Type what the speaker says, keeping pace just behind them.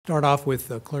Start off with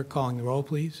the clerk calling the roll,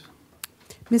 please.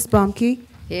 Ms. Bumke?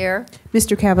 Here.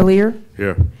 Mr. Cavalier?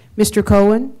 Here. Mr.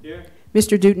 Cohen? Here.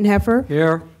 Mr. Dudenheffer?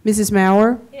 Here. Mrs.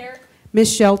 Maurer? Here.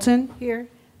 Ms. Shelton? Here.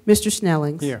 Mr.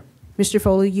 Snellings? Here. Mr.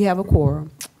 Foley, you have a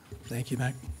quorum. Thank you,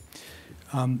 Meg.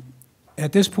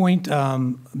 At this point,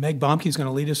 Meg Bomke is going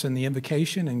to lead us in the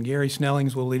invocation, and Gary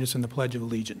Snellings will lead us in the Pledge of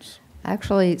Allegiance.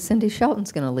 Actually, Cindy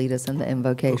Shelton's going to lead us in the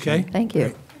invocation. Okay. Thank you.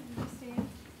 Great. Stand,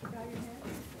 bow your head.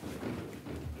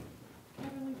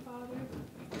 Heavenly Father,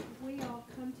 we all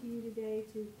come to you today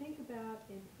to think about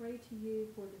and pray to you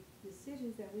for the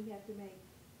decisions that we have to make,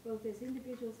 both as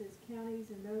individuals, as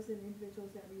counties, and those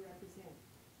individuals that we represent.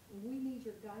 And we need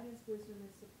your guidance, wisdom,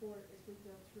 and support as we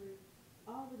go through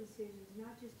all the decisions,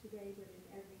 not just today, but in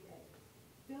every day.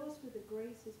 Fill us with the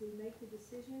grace as we make the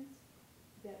decisions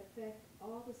that affect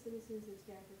all the citizens of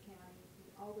Stafford County and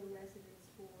all the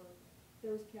residents for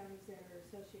those counties that are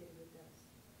associated with us.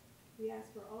 We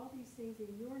ask for all these things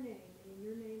in your name and in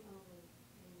your name only.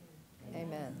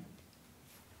 Amen.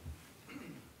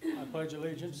 Amen. I pledge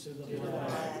allegiance to the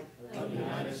flag of the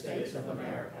United States of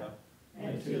America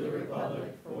and to the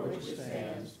republic for which it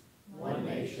stands, one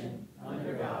nation,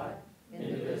 under God,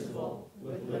 indivisible,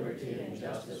 with liberty and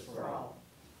justice for all.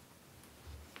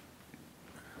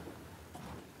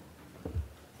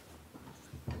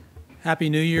 Happy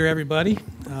New Year, everybody.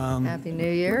 Happy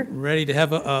New Year. Ready to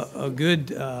have a good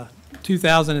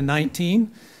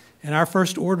 2019. And our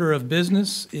first order of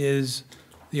business is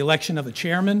the election of a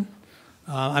chairman.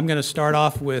 I'm going to start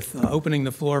off with opening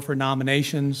the floor for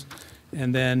nominations,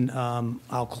 and then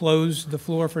I'll close the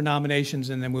floor for nominations,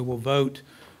 and then we will vote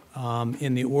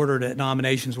in the order that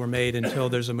nominations were made until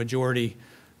there's a majority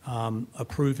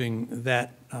approving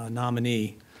that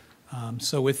nominee.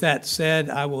 So with that said,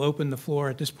 I will open the floor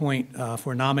at this point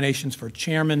for nominations for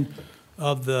chairman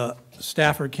of the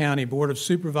Stafford County Board of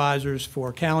Supervisors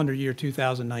for calendar year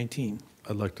 2019.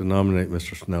 I'd like to nominate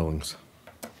Mr. Snellings.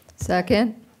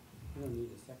 Second.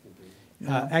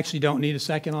 Actually don't need a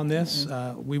second on this.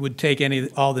 We would take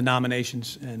all the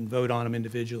nominations and vote on them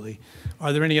individually.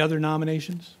 Are there any other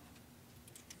nominations?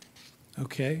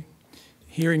 Okay.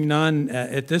 Hearing none,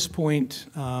 at this point,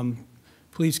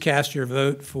 please cast your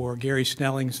vote for Gary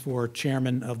Snellings for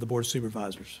chairman of the Board of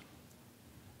Supervisors.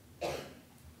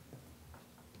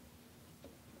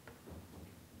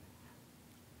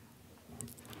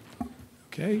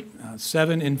 Okay,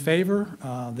 7 in favor.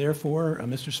 Therefore,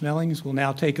 Mr. Snellings will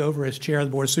now take over as chair of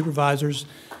the Board of Supervisors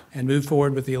and move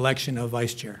forward with the election of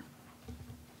vice chair.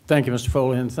 Thank you, Mr.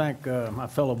 Foley, and thank my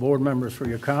fellow board members for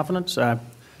your confidence. I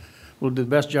will do the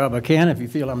best job I can. If you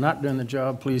feel I'm not doing the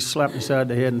job, please slap me side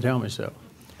the head and tell me so.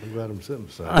 I'm glad I'm sitting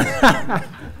beside you.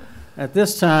 At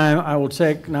this time, I will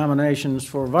take nominations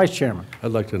for vice chairman.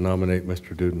 I'd like to nominate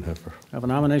Mr. Dudenheffer. I have a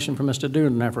nomination for Mr.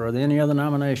 Dudenheffer. Are there any other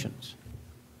nominations?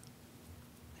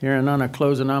 Hearing none, I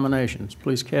close the nominations.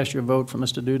 Please cast your vote for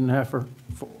Mr. Dudenheffer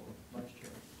for vice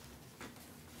chair.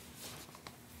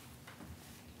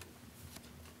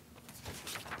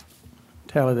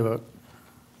 Tally the vote.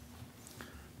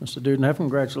 Mr. Dudenheffer,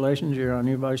 congratulations. You're our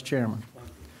new vice chairman.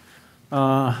 Do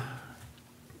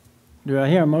I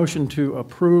hear a motion to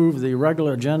approve the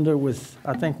regular agenda with,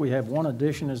 I think we have one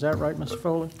addition. Is that right, Mr.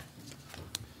 Foley?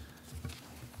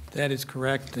 That is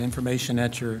correct. The information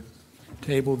at your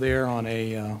table there on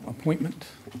a appointment.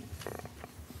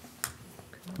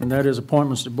 And that is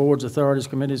appointments to boards, authorities,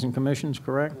 committees, and commissions,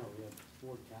 correct?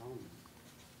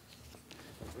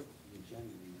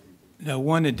 No,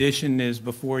 one addition is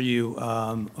before you,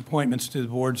 appointments to the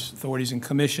boards, authorities, and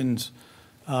commissions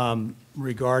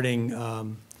regarding a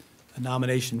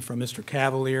nomination from Mr.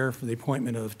 Cavalier for the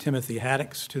appointment of Timothy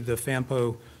Haddix to the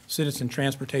FAMPO Citizen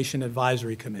Transportation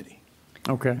Advisory Committee.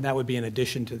 Okay. That would be an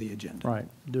addition to the agenda. Right.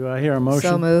 Do I hear a motion?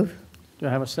 So move. Do I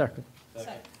have a second?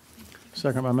 Second.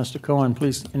 Second by Mr. Cohen.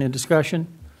 Please, any discussion?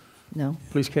 No.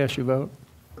 Please cast your vote.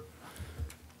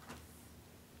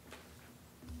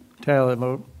 Tally the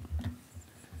vote.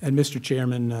 And Mr.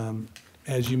 Chairman,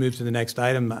 as you move to the next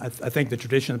item, I think the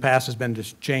tradition of the past has been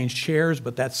to change chairs,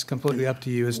 but that's completely up to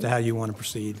you as to how you want to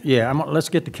proceed. Yeah, let's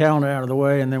get the calendar out of the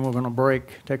way, and then we're going to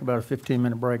break, take about a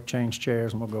 15-minute break, change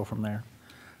chairs, and we'll go from there.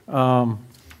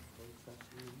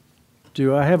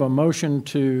 Do I have a motion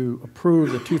to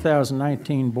approve the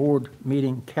 2019 board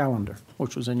meeting calendar,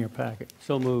 which was in your packet?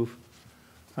 So move.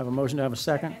 I have a motion. Do I have a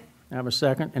second? I have a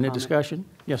second. Any discussion?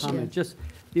 Yes, sir. Just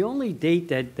the only date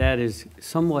that is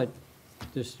somewhat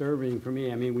disturbing for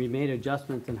me, I mean, we made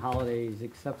adjustments in holidays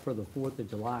except for the 4th of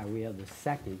July. We have the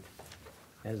 2nd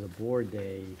as a board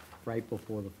day right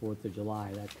before the 4th of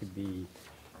July. That could be,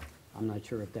 I'm not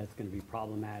sure if that's going to be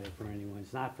problematic for anyone.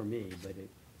 It's not for me, but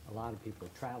a lot of people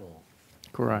travel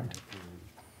Correct.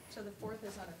 So the 4th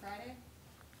is on a Friday?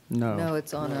 No, No.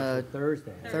 it's on a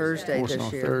Thursday. Thursday Forcing this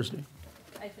on year. Thursday.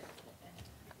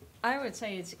 I would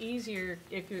say it's easier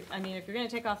if you're, I mean, if you're going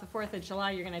to take off the 4th of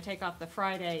July, you're going to take off the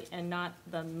Friday and not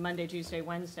the Monday, Tuesday,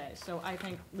 Wednesday. So I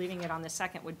think leaving it on the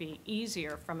 2nd would be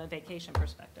easier from a vacation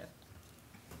perspective.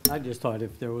 I just thought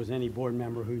if there was any board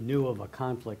member who knew of a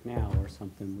conflict now or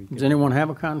something, we could. Does anyone have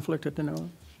a conflict that they know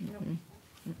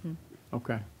of?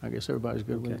 Okay, I guess everybody's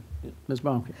good with it. Ms.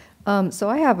 Baumke? So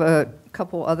I have a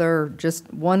couple other,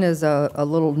 just one is a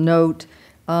little note.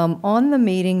 On the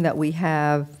meeting that we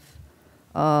have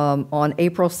on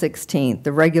April 16th,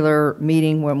 the regular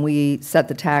meeting when we set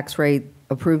the tax rate,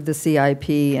 approved the CIP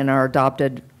and our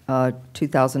adopted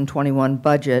 2021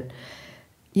 budget,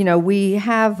 you know, we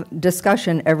have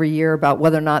discussion every year about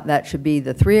whether or not that should be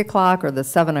the 3 o'clock or the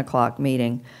 7 o'clock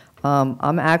meeting.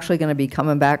 I'm actually going to be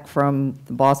coming back from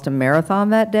the Boston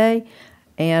Marathon that day,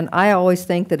 and I always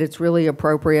think that it's really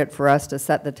appropriate for us to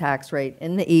set the tax rate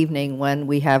in the evening when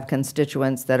we have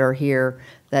constituents that are here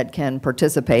that can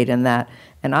participate in that.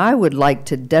 And I would like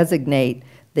to designate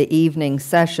the evening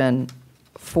session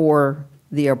for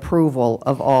the approval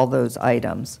of all those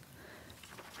items,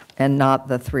 and not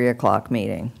the 3 o'clock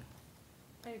meeting.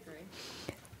 I agree.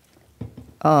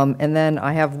 And then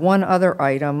I have one other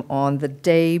item on the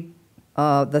day,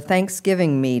 the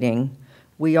Thanksgiving meeting.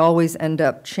 We always end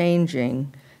up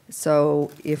changing,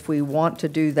 so if we want to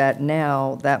do that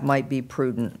now, that might be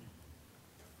prudent.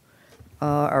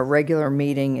 Our regular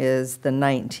meeting is the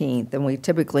 19th, and we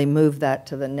typically move that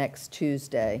to the next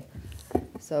Tuesday.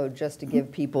 So just to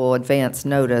give people advance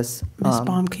notice. Ms.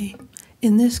 Baumke,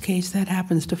 in this case, that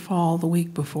happens to fall the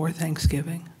week before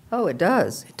Thanksgiving. Oh, it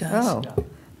does? It does. Oh,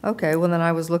 okay, well, then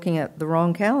I was looking at the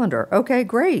wrong calendar. Okay,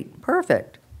 great,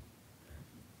 perfect.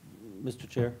 Mr.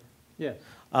 Chair? Yes.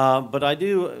 But I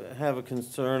do have a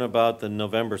concern about the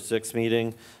November 6th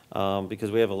meeting,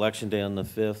 because we have Election Day on the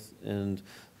 5th, and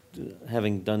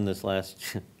having done this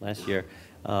last year,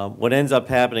 what ends up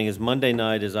happening is Monday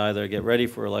night is either get ready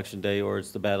for Election Day or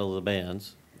it's the Battle of the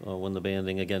Bands, when the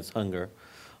banding against hunger.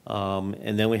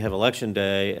 And then we have Election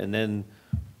Day, and then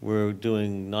we're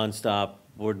doing nonstop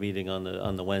board meeting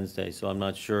on the Wednesday. So I'm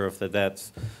not sure if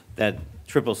that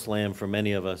triple slam for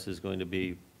many of us is going to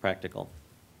be practical.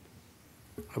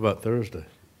 How about Thursday?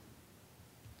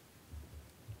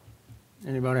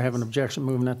 Anybody have an objection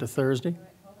moving that to Thursday? All right,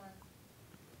 hold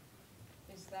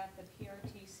on. Is that the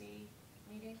PRTC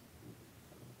meeting?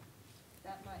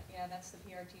 That might, yeah, that's the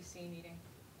PRTC meeting.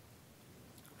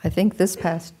 I think this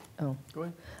past, oh, Go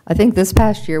ahead. I think this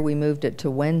past year we moved it to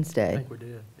I Wednesday. think we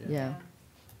did. Yeah,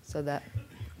 so that,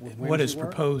 What is Wednesday work?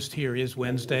 proposed here is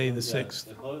Wednesday, the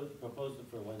 6th. Proposed it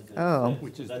for Wednesday. Oh.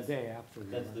 Which is the day after.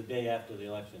 That's the day after the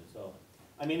election, so,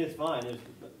 I mean, it's fine, it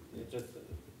just,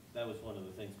 that was one of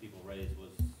the things people raised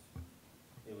was,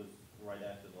 it was right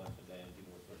after the election day and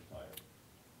people were sort of tired.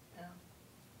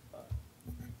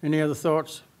 No. Any other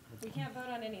thoughts? We can't vote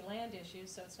on any land issues,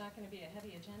 so it's not going to be a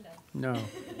heavy agenda. No,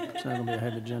 it's not going to be a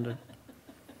heavy agenda.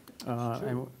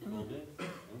 And Will do.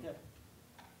 Okay.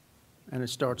 and it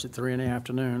starts at 3 in the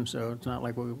afternoon, so it's not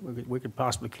like we could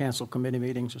possibly cancel committee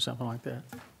meetings or something like that.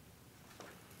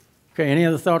 Okay, any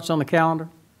other thoughts on the calendar?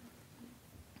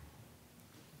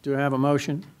 Do I have a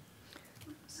motion?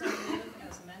 So move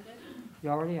as amended? You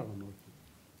already have a motion.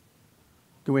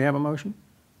 Do we have a motion?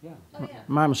 Yeah. Oh, yeah.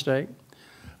 My mistake.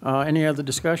 Any other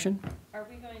discussion? Are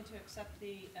we going to accept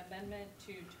the amendment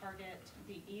to target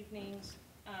the evenings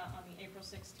on the April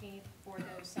 16th for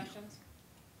those sessions?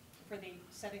 For the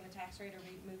setting the tax rate, are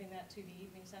we moving that to the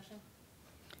evening session?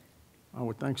 I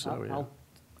would think so, yeah.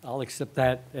 I'll accept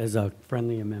that as a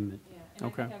friendly amendment. Yeah, and I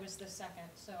Okay. think I was the second,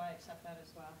 so I accept that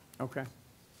as well. Okay.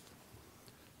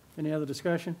 Any other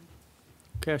discussion?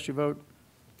 Cast your vote.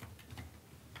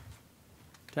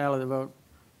 Tally the vote.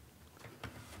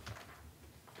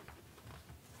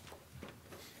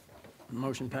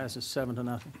 Motion passes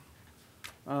 7-0.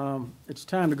 It's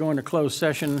time to go into closed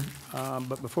session,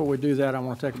 but before we do that, I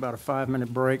want to take about a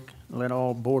 5-minute break, let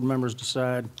all board members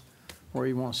decide where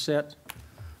you want to sit.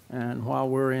 And while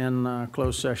we're in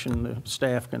closed session, the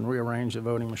staff can rearrange the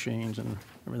voting machines and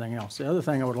everything else. The other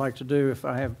thing I would like to do, if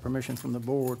I have permission from the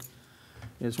board,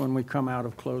 is when we come out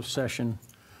of closed session,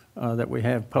 that we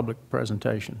have public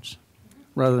presentations.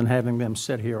 Rather than having them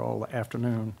sit here all the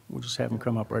afternoon, we'll just have them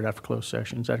come up right after closed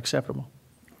session. Is that acceptable?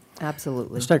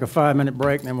 absolutely. Let's take a 5-minute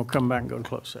break, and then we'll come back and go to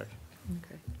closed session.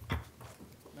 Okay.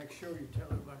 Make sure you tell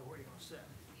everybody where you're going to sit.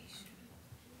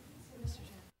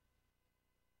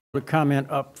 Public comment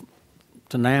up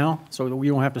to now, so that we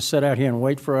don't have to sit out here and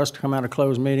wait for us to come out of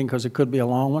closed meeting, because it could be a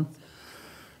long one.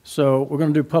 So we're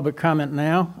going to do public comment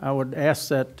now. I would ask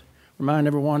that, remind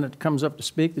everyone that comes up to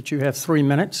speak that you have 3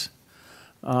 minutes.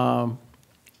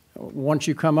 Once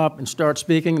you come up and start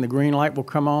speaking, the green light will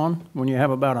come on. When you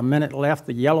have about a minute left,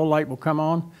 the yellow light will come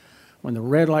on. When the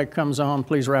red light comes on,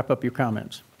 please wrap up your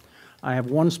comments. I have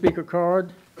one speaker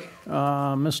card,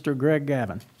 Mr. Greg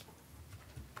Gavin.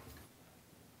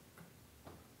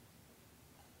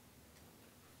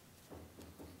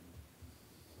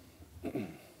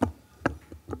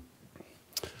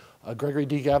 Gregory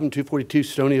D. Gavin, 242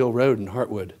 Stony Hill Road in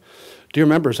Hartwood. Dear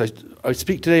members, I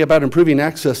speak today about improving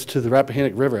access to the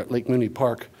Rappahannock River at Lake Mooney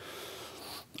Park.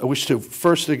 I wish to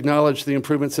first acknowledge the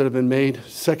improvements that have been made,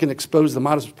 second, expose the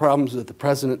modest problems at the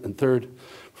present, and third,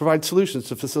 provide solutions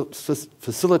to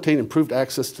facilitate improved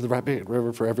access to the Rappahannock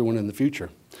River for everyone in the future.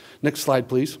 Next slide,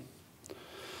 please.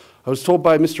 I was told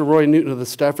by Mr. Roy Newton of the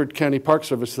Stafford County Park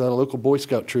Service that a local Boy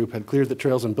Scout troop had cleared the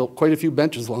trails and built quite a few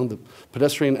benches along the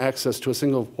pedestrian access to a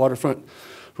single waterfront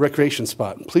recreation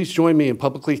spot. Please join me in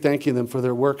publicly thanking them for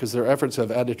their work, as their efforts have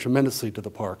added tremendously to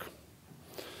the park.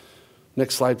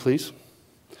 Next slide, please.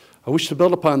 I wish to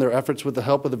build upon their efforts with the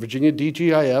help of the Virginia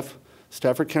DGIF,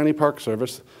 Stafford County Park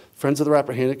Service, Friends of the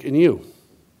Rappahannock, and you,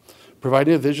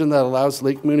 providing a vision that allows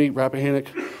Lake Mooney Rappahannock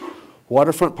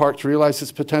Waterfront Park to realize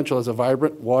its potential as a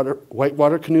vibrant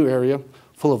whitewater canoe area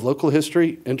full of local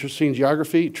history, interesting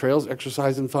geography, trails,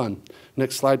 exercise, and fun.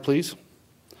 Next slide, please.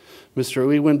 Mr.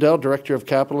 Uwe Wendell, Director of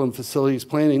Capital and Facilities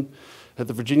Planning at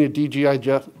the Virginia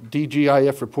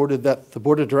DGIF, reported that the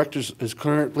Board of Directors is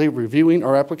currently reviewing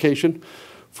our application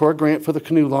for a grant for the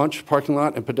canoe launch, parking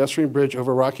lot, and pedestrian bridge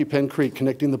over Rocky Pen Creek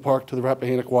connecting the park to the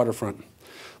Rappahannock waterfront.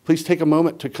 Please take a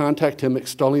moment to contact him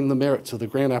extolling the merits of the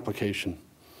grant application.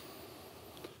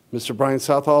 Mr. Brian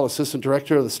Southall, Assistant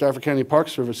Director of the Stafford County Park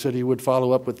Service, said he would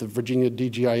follow up with the Virginia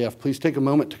DGIF. Please take a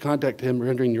moment to contact him,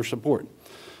 rendering your support.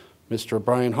 Mr.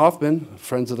 Brian Hoffman,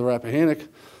 Friends of the Rappahannock,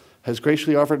 has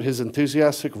graciously offered his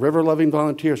enthusiastic, river-loving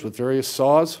volunteers with various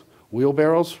saws,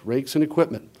 wheelbarrows, rakes, and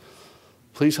equipment.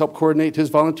 Please help coordinate his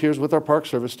volunteers with our Park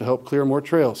Service to help clear more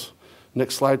trails.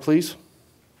 Next slide, please.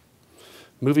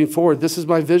 Moving forward, this is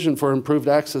my vision for improved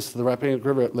access to the Rappahannock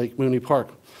River at Lake Mooney Park.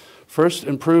 First,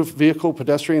 improve vehicle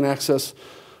pedestrian access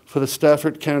for the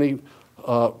Stafford County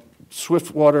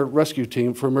Swiftwater Rescue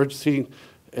Team for emergency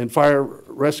and fire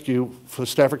rescue for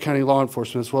Stafford County law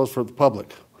enforcement, as well as for the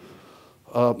public.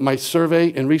 My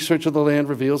survey and research of the land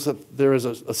reveals that there is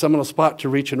a seminal spot to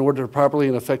reach in order to properly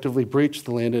and effectively breach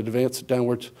the land and advance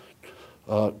downwards,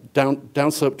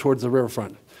 downslope towards the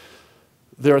riverfront.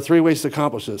 There are 3 ways to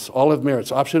accomplish this. All have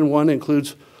merits. Option 1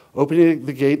 includes opening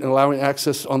the gate and allowing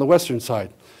access on the western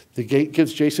side. The gate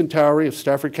gives Jason Towery of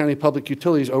Stafford County Public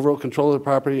Utilities overall control of the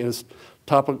property and is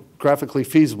topographically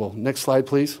feasible. Next slide,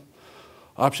 please.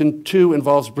 Option 2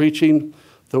 involves breaching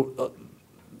the,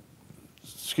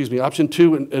 Option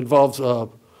 2 involves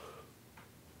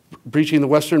breaching the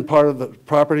western part of the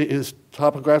property. It is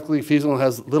topographically feasible and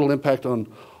has little impact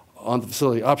on the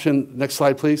facility. Next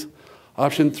slide, please.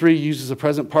 Option 3 uses the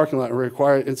present parking lot and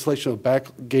requires installation of a back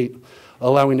gate,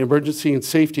 allowing emergency and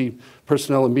safety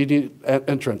personnel immediate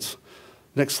entrance.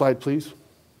 Next slide, please.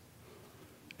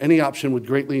 Any option would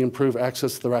greatly improve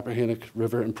access to the Rappahannock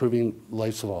River, improving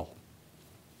lives of all.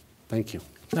 Thank you.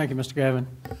 Thank you, Mr. Gavin.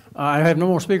 I have no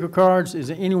more speaker cards. Is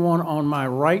there anyone on my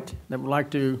right that would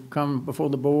like to come before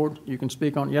the board? You can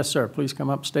speak on. Yes, sir. Please come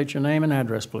up. State your name and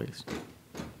address, please.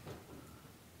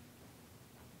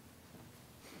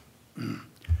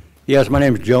 Yes, my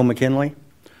name is Joe McKinley,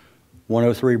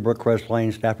 103 Brookcrest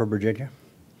Lane, Stafford, Virginia,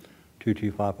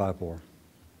 22554.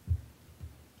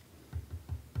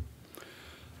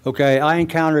 Okay, I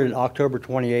encountered it October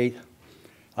 28th.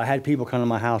 I had people come to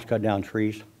my house cut down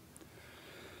trees.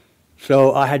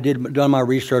 So I had done my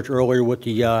research earlier with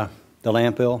the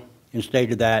landfill and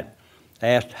stated that I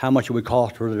asked how much it would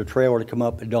cost for the trailer to come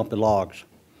up and dump the logs.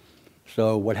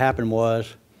 So what happened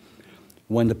was,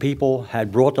 when the people had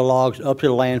brought the logs up to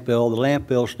the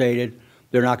landfill stated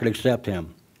they're not going to accept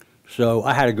him. So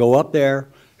I had to go up there,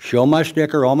 show my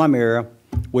sticker on my mirror,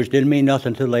 which didn't mean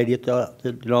nothing to the lady at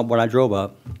when I drove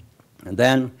up. And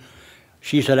then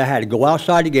she said I had to go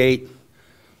outside the gate,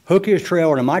 hook his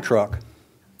trailer to my truck,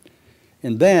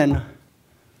 and then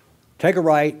take a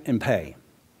right and pay.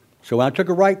 So when I took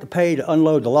a right to pay to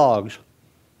unload the logs,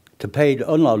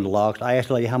 I asked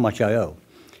the lady how much I owe.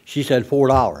 She said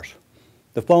 $4.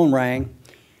 The phone rang.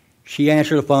 She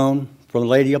answered the phone from the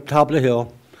lady up top of the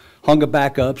hill, hung it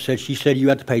back up, she said you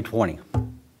have to pay $20.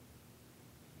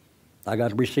 I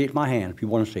got the receipt in my hand if you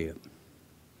want to see it.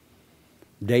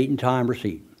 Date and time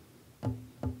receipt.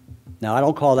 Now, I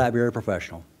don't call that very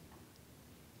professional.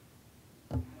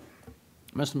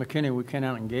 Mr. McKinney, we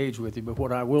cannot engage with you, but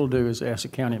what I will do is ask the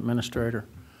county administrator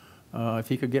if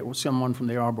he could get with someone from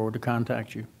the R Board to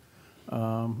contact you.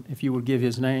 If you would give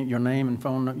his name, your name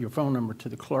and your phone number to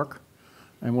the clerk,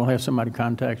 and we'll have somebody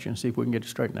contact you and see if we can get it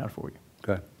straightened out for you.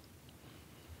 Okay.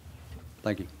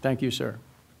 Thank you. Thank you, sir.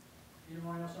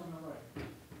 Anyone else on my right?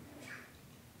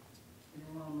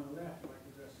 Anyone on my left like to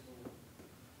address the board?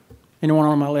 Anyone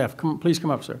on my left? Please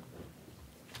come up, sir.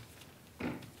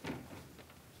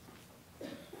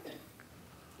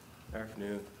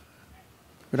 Afternoon.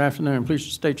 Good afternoon. Please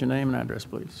state your name and address,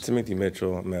 please. Timothy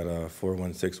Mitchell. I'm at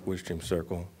 416 Woodstream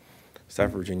Circle,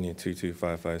 Stafford, Virginia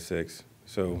 22556.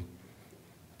 So,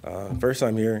 first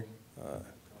time here.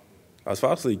 I was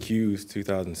falsely accused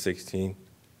 2016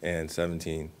 and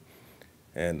 17,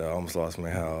 and I almost lost my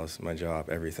house, my job,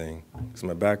 everything. So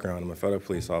my background, I'm a federal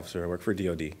police officer. I work for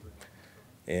DOD.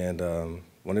 And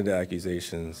one of the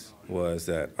accusations was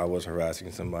that I was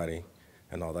harassing somebody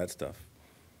and all that stuff.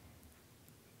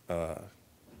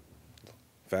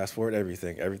 Fast forward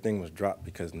everything was dropped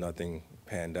because nothing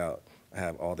panned out. I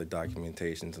have all the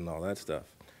documentations and all that stuff.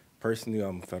 Personally,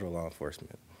 I'm federal law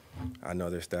enforcement. I know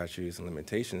there's statutes and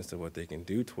limitations to what they can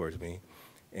do towards me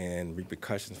and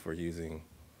repercussions for using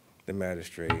the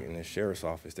magistrate and the sheriff's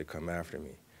office to come after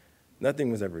me.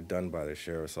 Nothing was ever done by the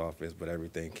sheriff's office, but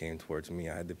everything came towards me.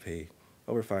 I had to pay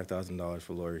over $5,000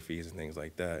 for lawyer fees and things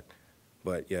like that.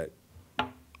 But yet,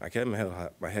 I kept my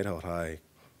head held high,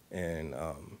 and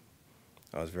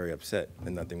I was very upset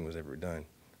that nothing was ever done.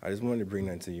 I just wanted to bring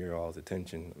that to your all's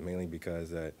attention, mainly because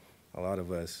that a lot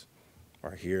of us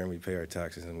are here and we pay our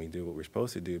taxes and we do what we're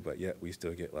supposed to do, but yet we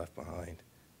still get left behind.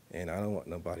 And I don't want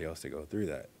nobody else to go through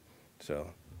that. So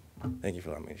thank you for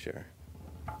letting me share.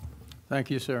 Thank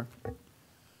you, sir.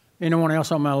 Anyone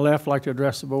else on my left like to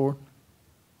address the board?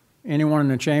 Anyone in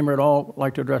the chamber at all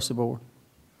like to address the board?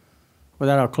 With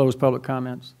that, I'll close public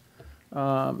comments.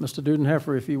 Mr.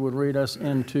 Dudenheffer, if you would read us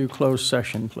into closed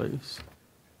session, please.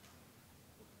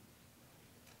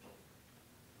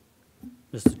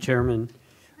 Mr. Chairman,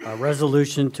 a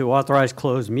resolution to authorize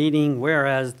closed meeting,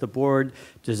 whereas the board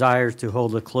desires to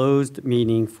hold a closed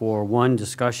meeting for 1,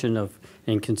 discussion of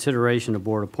and consideration of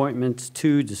board appointments,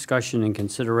 2, discussion and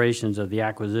considerations of the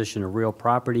acquisition of real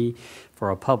property for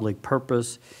a public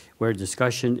purpose, where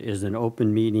discussion is an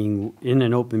open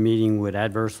meeting would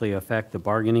adversely affect the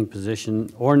bargaining position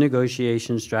or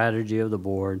negotiation strategy of the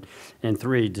board, and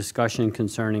 3, discussion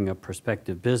concerning a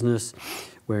prospective business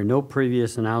where no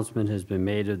previous announcement has been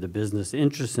made of the business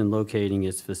interest in locating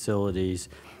its facilities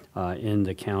in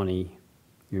the county,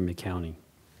 Yuma County.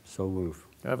 So move.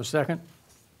 Do I have a second?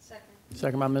 Second.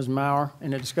 Second by Ms. Mauer.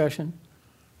 Any discussion?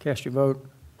 Cast your vote.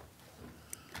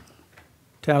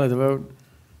 Tally the vote.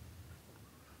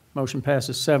 Motion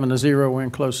passes 7-0. We're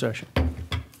in closed session.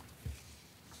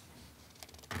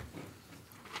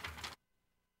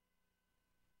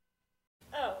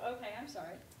 Oh, okay, I'm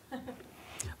sorry.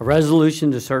 A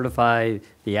resolution to certify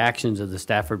the actions of the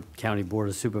Stafford County Board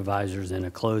of Supervisors in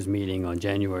a closed meeting on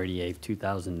January 8th,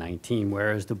 2019,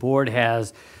 whereas the board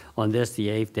has on this, the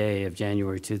 8th day of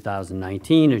January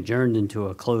 2019, adjourned into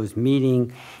a closed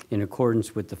meeting in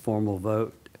accordance with the formal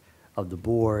vote of the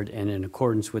board and in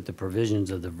accordance with the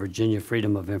provisions of the Virginia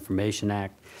Freedom of Information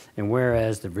Act, and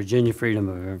whereas the Virginia Freedom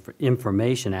of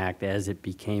Information Act, as it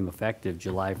became effective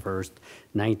July 1st,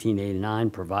 1989,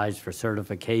 provides for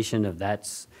certification of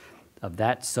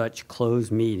that such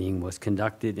closed meeting was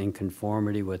conducted in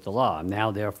conformity with the law.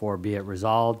 Now, therefore, be it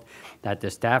resolved that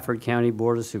the Stafford County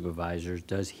Board of Supervisors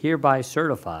does hereby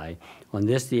certify on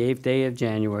this, the 8th day of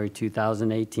January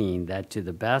 2018, that to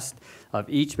the best of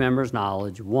each member's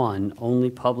knowledge, 1, only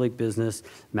public business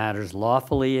matters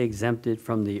lawfully exempted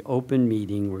from the open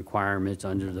meeting requirements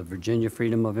under the Virginia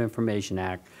Freedom of Information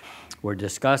Act were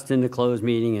discussed in the closed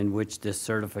meeting in which this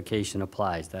certification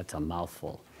applies. That's a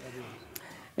mouthful.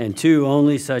 And 2,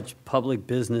 only such public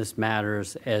business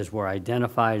matters as were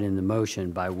identified in the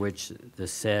motion by which the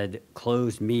said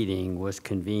closed meeting was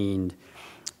convened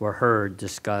were heard,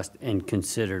 discussed, and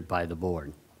considered by the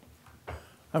board. I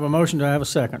have a motion. Do I have a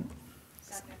second?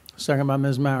 Second. Second by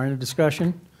Ms. Mauer. Any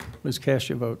discussion? Please cast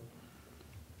your vote.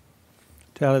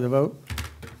 Tally the vote.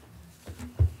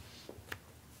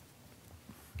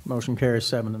 Motion carries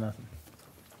 7-0.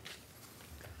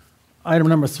 Item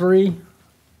number 3,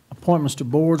 appointments to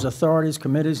boards, authorities,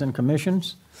 committees, and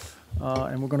commissions.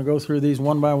 And we're going to go through these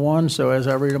one by one. So as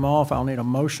I read them off, I'll need a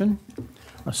motion,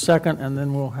 a second, and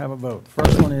then we'll have a vote.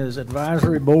 First one is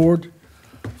Advisory Board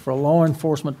for Law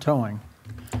Enforcement Towing.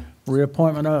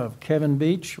 Reappointment of Kevin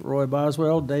Beach, Roy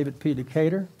Boswell, David P.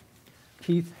 Decatur,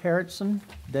 Keith Harritson,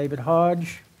 David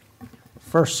Hodge,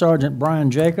 First Sergeant Brian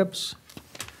Jacobs,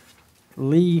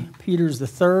 Lee Peters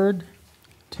III,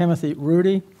 Timothy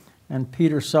Rudy, and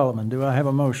Peter Sullivan. Do I have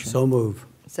a motion? So move.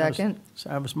 Second?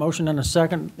 I have a motion and a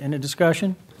second. Any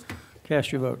discussion?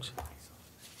 Cast your votes.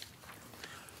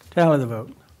 Tally the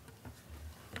vote.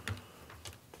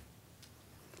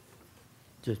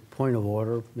 Just point of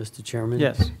order, Mr. Chairman?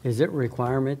 Yes. Is it a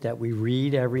requirement that we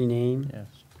read every name? Yes,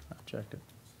 I checked it.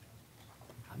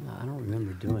 I don't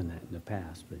remember doing that in the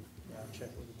past, but, I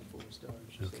checked with it before we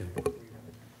started. okay.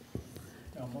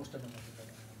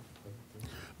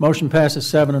 Motion passes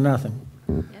 7-0.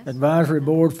 Advisory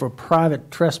Board for Private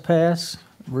Trespass,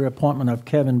 reappointment of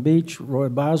Kevin Beach, Roy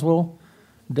Boswell,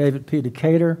 David P.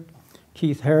 Decatur,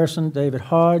 Keith Harrison, David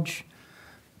Hodge,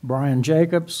 Brian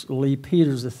Jacobs, Lee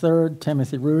Peters III,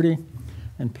 Timothy Rudy,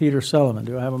 and Peter Sullivan.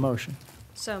 Do I have a motion?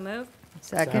 So move.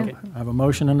 Second? I have a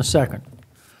motion and a second.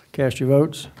 Cast your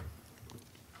votes.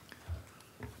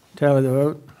 Tally the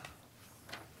vote.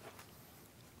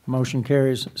 Motion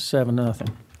carries 7-0.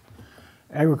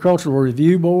 Agricultural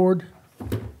Review Board.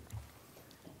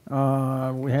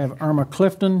 We have Irma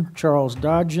Clifton, Charles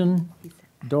Dodgen,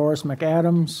 Doris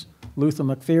McAdams, Luther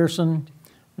McPherson,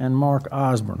 and Mark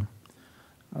Osborne.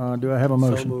 Do I have a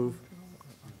motion? So move.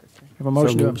 Have a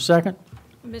motion, do I have a moved. second?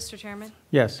 Mr. Chairman?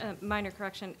 Yes. Minor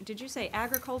correction. Did you say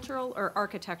agricultural or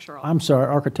architectural? I'm sorry,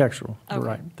 architectural. You're Okay.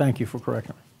 right. Thank you for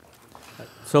correcting me.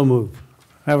 So move.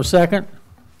 Have a second?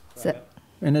 Se-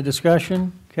 Any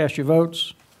discussion? Cast your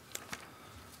votes.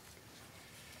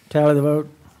 Tally the vote.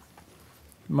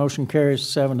 Motion carries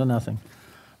 7-0.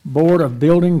 Board of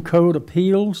Building Code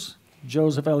Appeals,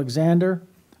 Joseph Alexander,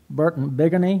 Burton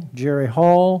Bigany, Jerry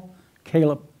Hall,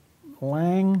 Caleb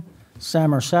Lang,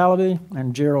 Sammer Salaby,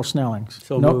 and Gerald Snellings.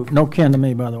 So No- moved. No kin to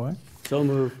me, by the way. So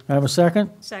move. Have a second?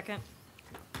 Second.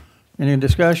 Any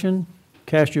discussion?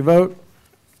 Cast your vote.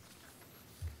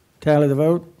 Tally the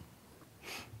vote.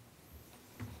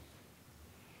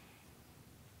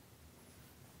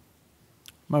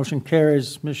 Motion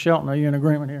carries. Ms. Shelton, are you in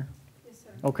agreement here? Yes, sir.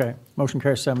 Okay. Motion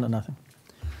carries 7-0.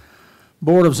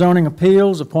 Board of Zoning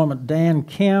Appeals, appointment Dan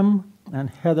Kim and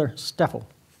Heather Steffel.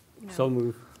 So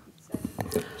move.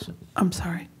 I'm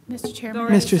sorry. Mr. Chairman?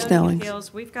 Board of Mr. Zoning Snellings.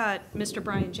 Appeals, we've got Mr.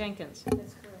 Brian Jenkins.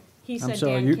 That's correct. He I'm said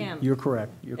sorry, Dan Kim. You're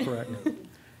correct. You're correct.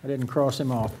 I didn't cross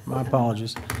him off. My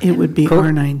apologies. It would be Cor-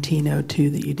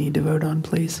 R1902 that you need to vote on,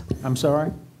 please. I'm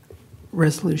sorry?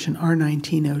 Resolution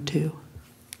R1902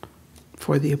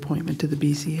 for the appointment to the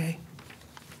BCA.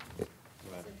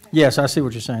 Yes, I see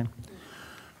what you're saying.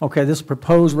 Okay, this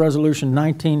proposed resolution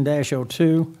 19-02,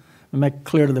 to make it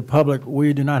clear to the public,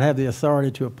 we do not have the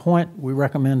authority to appoint, we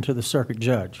recommend to the circuit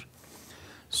judge.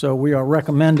 So we are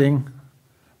recommending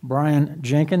Brian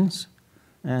Jenkins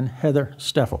and Heather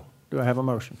Steffel. Do I have a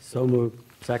motion? So move.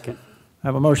 Second. I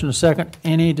have a motion and a second.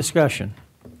 Any discussion?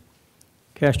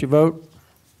 Cast your vote.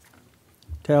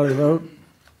 Tally the vote.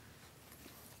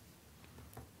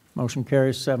 Motion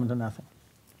carries 7-0.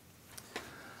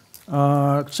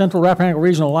 Central Rappahannock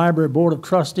Regional Library Board of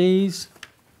Trustees,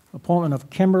 appointment of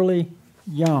Kimberly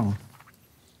Young.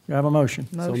 Do I have a motion?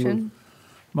 Motion?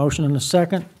 Motion and a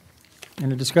second.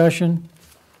 Any discussion?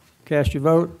 Cast your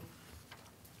vote.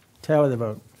 Tally the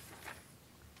vote.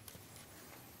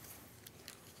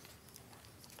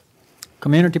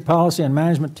 Community Policy and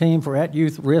Management Team for At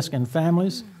Youth Risk and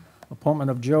Families, appointment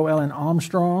of Joe Ellen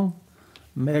Armstrong,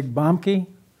 Meg Bomke,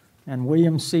 and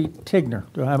William C. Tigner.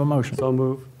 Do I have a motion? So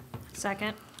move.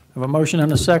 Second. I have a motion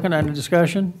and a second. Any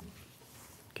discussion?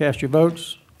 Cast your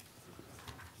votes.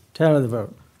 Tally the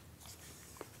vote.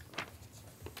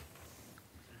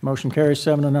 Motion carries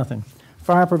 7-0.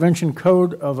 Fire Prevention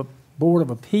Code of Board of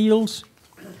Appeals,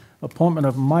 appointment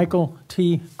of Michael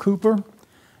T. Cooper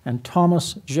and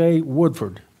Thomas J.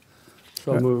 Woodford.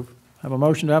 So move. Have a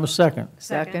motion to have a second.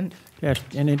 Second?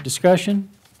 Any discussion?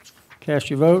 Cast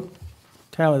your vote.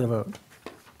 Tally the vote.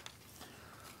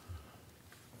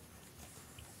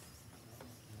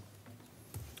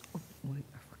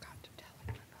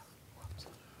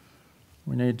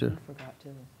 We need to,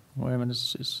 wait a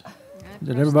minute,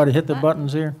 did everybody hit the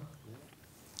buttons here?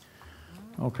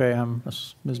 Okay,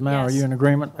 Ms. Mauer, are you in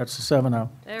agreement? That's a 7-0.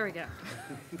 There we go.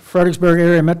 Fredericksburg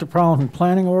Area Metropolitan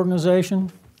Planning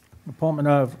Organization, appointment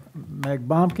of Meg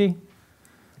Bomke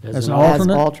as an As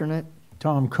alternate. alternate?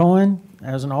 Tom Cohen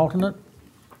as an alternate.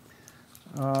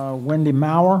 Wendy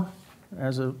Mauer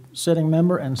as a sitting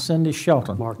member, and Cindy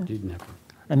Shelton. Mark Dudenheffer.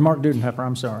 And Mark Dudenheffer,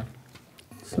 I'm sorry.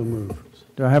 So move.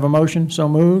 Do I have a motion? So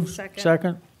moved. Second.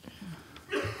 Second.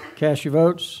 Cast your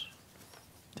votes.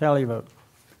 Tally your vote.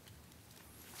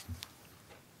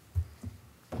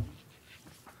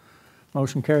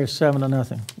 Motion carries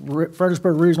 7-0.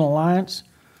 Fredericksburg Regional Alliance,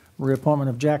 reappointment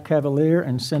of Jack Cavalier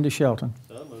and Cindy Shelton.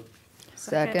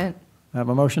 Second. I have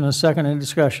a motion and a second. Any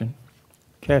discussion?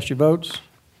 Cast your votes.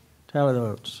 Tally the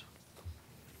votes.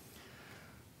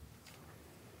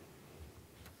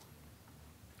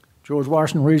 George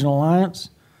Washington Regional Alliance,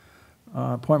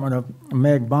 appointment of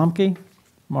Meg Bomke,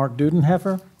 Mark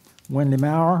Dudenheffer, Wendy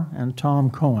Maurer, and Tom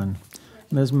Cohen.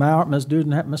 Ms. Maurer,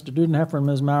 Mr. Dudenheffer and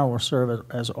Ms. Maurer will serve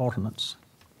as alternates.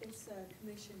 It's a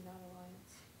commission, not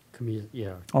alliance.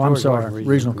 Yeah. Oh, I'm George sorry, Washington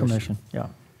Regional Commission, yeah.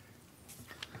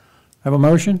 Have a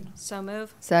motion? So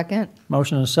move. Second.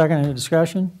 Motion and a second. Any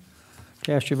discussion?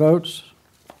 Cast your votes.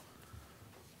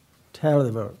 Tally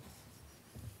the vote.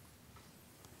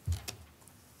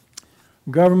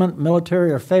 Government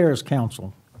Military Affairs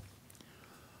Council.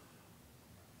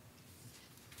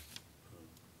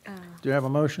 Do you have a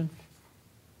motion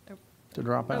to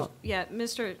drop Oh, out? yeah,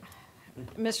 Mr.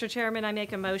 Chairman, I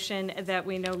make a motion that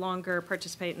we no longer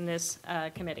participate in this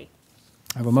committee.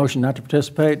 I have a motion not to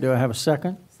participate. Do I have a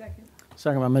second? Second.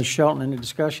 Second by Ms. Shelton. Any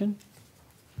discussion?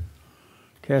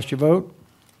 Cast your vote.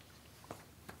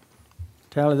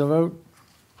 Tally the vote.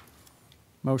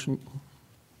 Motion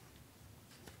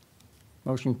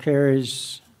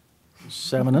carries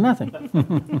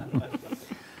 7-0.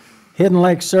 Hidden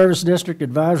Lake Service District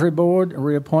Advisory Board,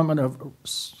 reappointment of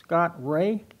Scott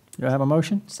Ray. Do I have a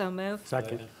motion? So move.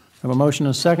 Second. I have a motion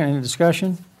and a second. Any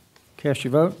discussion? Cast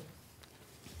your vote.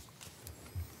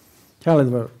 Tally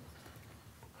the vote.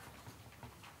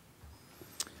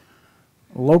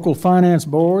 Local Finance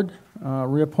Board,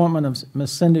 reappointment of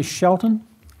Ms. Cindy Shelton.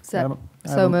 So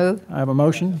moved. I have a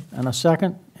motion and a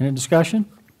second. Any discussion?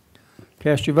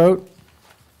 Cast your vote.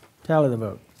 Tally the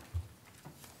vote.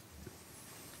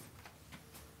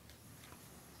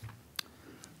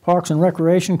 Parks and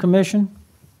Recreation Commission,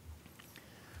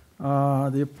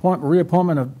 the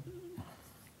reappointment of,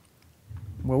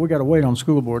 well, we got to wait on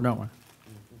school board, don't we?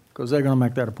 Because they're going to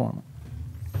make that appointment.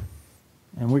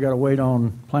 And we got to wait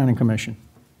on Planning Commission.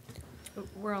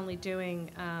 We're only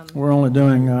doing, We're only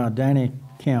doing Danny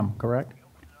Kim, correct?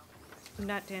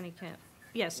 not Danny Kemp.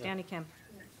 Yes, Danny Kemp.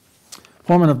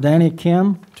 Appointment of Danny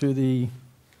Kim to the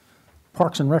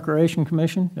Parks and Recreation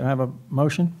Commission. Do I have a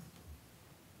motion?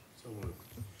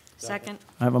 Second.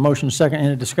 I have a motion, second.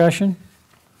 Any discussion?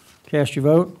 Cast your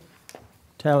vote.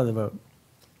 Tally the vote.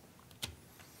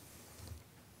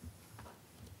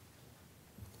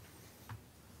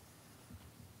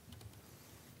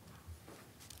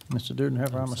 Mr.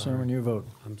 Dudenheffer, I'm assuming you vote.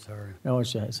 I'm sorry. Oh,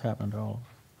 it's happened to all.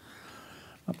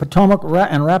 Potomac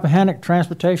and Rappahannock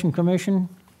Transportation Commission,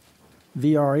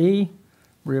 VRE,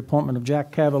 reappointment of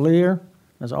Jack Cavalier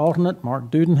as alternate, Mark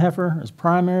Dudenheffer as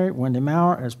primary, Wendy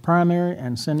Maurer as primary,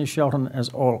 and Cindy Shelton as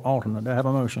alternate. Do I have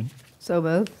a motion? So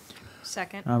moved.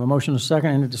 Second. I have a motion and a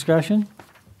second. Any discussion?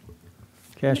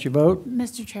 Cast your vote.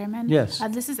 Mr. Chairman? Yes.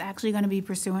 This is actually going to be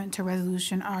pursuant to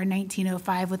Resolution R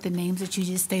 1905 with the names that you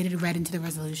just stated read into the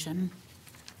resolution.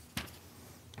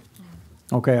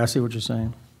 Okay, I see what you're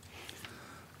saying.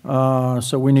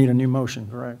 So we need a new motion,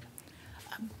 correct?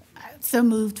 So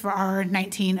moved for R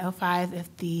 1905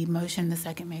 if the motion, the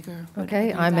second maker. would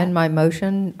Okay, agree with I amend that. my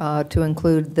motion to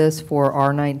include this for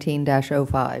R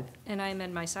 19-05. And I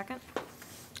amend my second.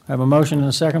 I have a motion and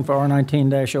a second for R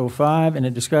 19-05. Any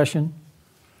discussion?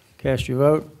 Cast your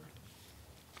vote.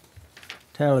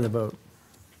 Tally the vote.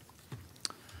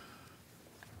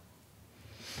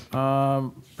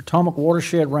 Potomac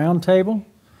Watershed Roundtable,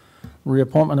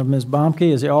 reappointment of Ms.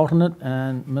 Bomke as the alternate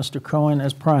and Mr. Cohen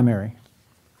as primary.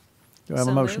 Do I have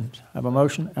a So motion? moved. I have a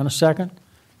motion and a second.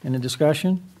 Any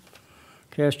discussion?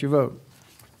 Cast your vote.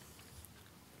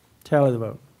 Tally the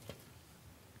vote.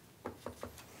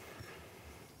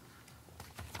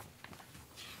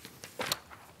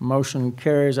 Motion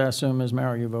carries. I assume, Ms.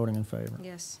 Maurer, you're voting in favor.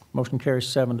 Yes. Motion carries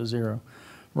 7-0.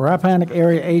 Rappahannock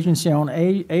Area Agency on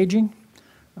Aging,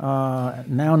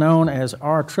 now known as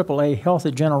RAAA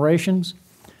Healthy Generations,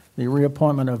 the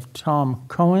reappointment of Tom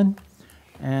Cohen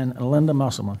and Linda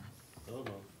Musselman.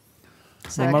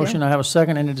 A motion, I have a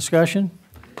second. Any discussion?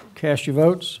 Cast your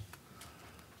votes.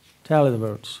 Tally the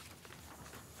votes.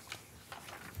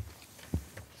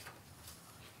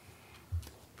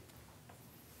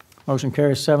 Motion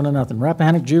carries 7-0.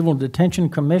 Rappahannock Juvenile Detention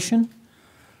Commission,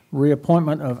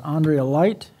 reappointment of Andrea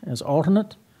Light as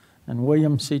alternate and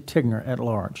William C. Tigner at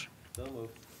large.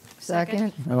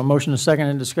 Second. I have a motion and a second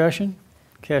in discussion.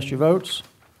 Cast your votes.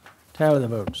 Tally the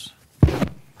votes.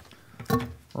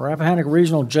 Rappahannock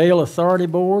Regional Jail Authority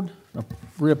Board, a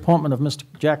reappointment of Mr.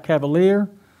 Jack Cavalier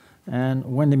and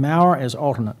Wendy Maurer as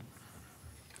alternate.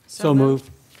 So moved.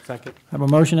 Second. I have a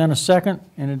motion and a second.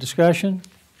 Any discussion?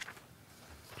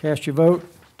 Cast your vote.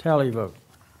 Tally your vote.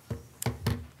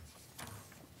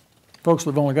 Folks,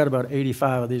 we've only got about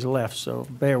 85 of these left, so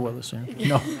bear with us here.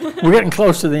 No, we're getting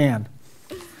close to the end.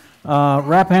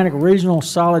 Rappahannock Regional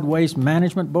Solid Waste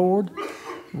Management Board,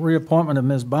 reappointment of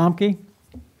Ms. Baumke,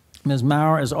 Ms.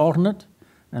 Maurer as alternate,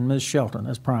 and Ms. Shelton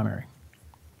as primary.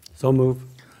 So move.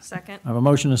 Second. I have a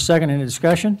motion and a second. Any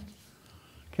discussion?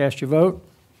 Cast your vote.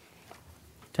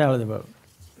 Tally the vote.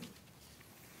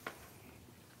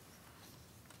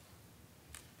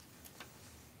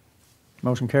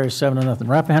 Motion carries 7-0.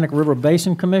 Rappahannock River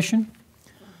Basin Commission,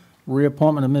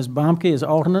 reappointment of Ms. Baumke as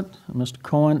alternate, and Mr.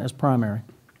 Cohen as primary.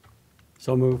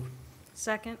 So move.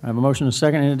 Second. I have a motion and a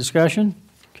second. Any discussion?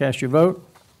 Cast your vote.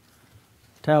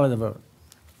 Tally the vote.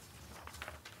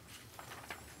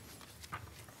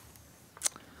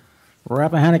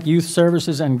 Rappahannock Youth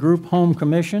Services and Group Home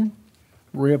Commission,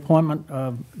 reappointment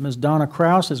of Ms. Donna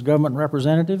Kraus as government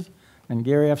representative and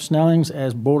Gary F. Snellings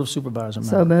as Board of Supervisor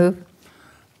member. So move.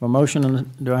 A motion,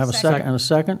 and do I have a second and a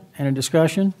second? Any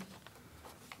discussion?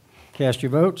 Cast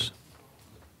your votes.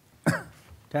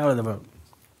 Tally the vote.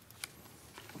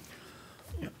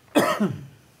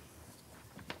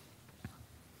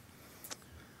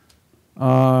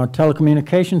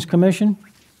 Telecommunications Commission,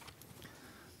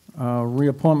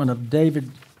 reappointment of David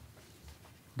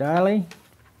Diley,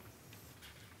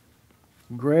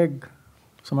 Greg,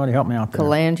 somebody help me out there.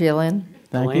 Colangilin.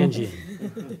 Thank you.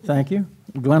 Thank you.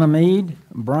 Glenna Mead,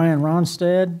 Brian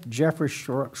Ronstadt, Jeffrey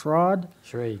Schrade,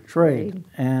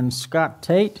 and Scott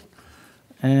Tate,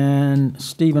 and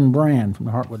Stephen Brand from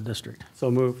the Hartwood District.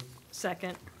 So move.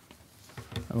 Second.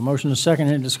 I have a motion and a second.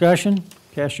 Any discussion?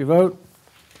 Cast your vote.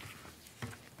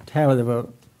 Tally the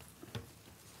vote.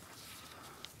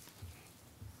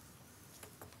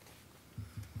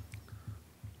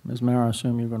 Ms. Maurer, I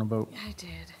assume you're going to vote. I did.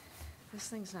 This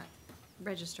thing's not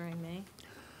registering me.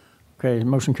 Okay,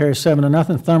 motion carries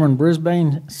 7-0. Thurman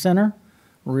Brisbane Center,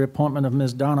 reappointment of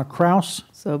Ms. Donna Kraus.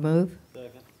 So move. I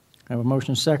have a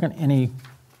motion and a second. Any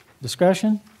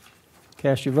discussion?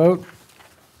 Cast your vote.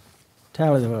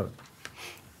 Tally the vote.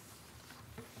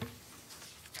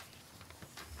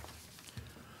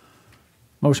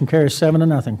 Motion carries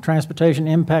 7-0. Transportation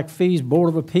Impact Fees Board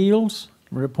of Appeals,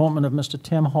 reappointment of Mr.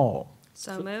 Tim Hall.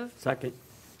 So move. Second.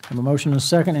 I have a motion and a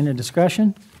second. Any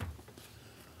discussion?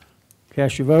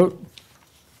 Cast your vote.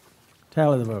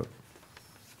 Tally the vote.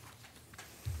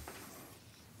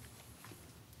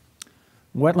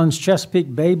 Wetlands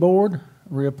Chesapeake Bay Board,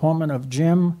 reappointment of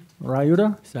Jim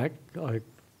Ryuta.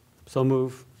 So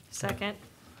move. Second.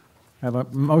 I have a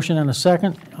motion and a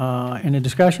second. Any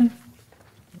discussion?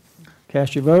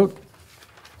 Cast your vote.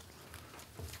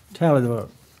 Tally the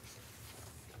vote.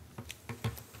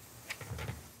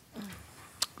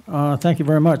 Thank you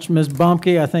very much. Ms.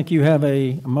 Baumke, I think you have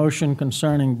a motion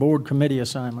concerning board committee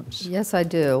assignments. Yes, I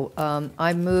do.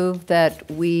 I move that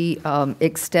we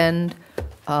extend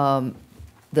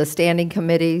the standing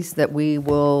committees that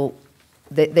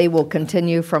they will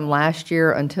continue from last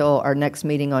year until our next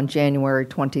meeting on January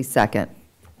 22nd.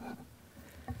 I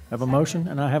have a motion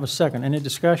and I have a second. Any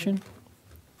discussion?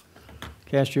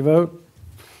 Cast your vote.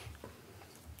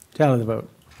 Tally the vote.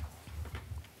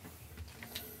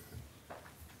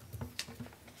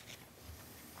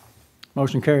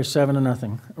 Motion carries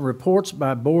 7-0. Reports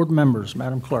by board members.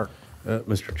 Madam Clerk.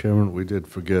 Mr. Chairman, we did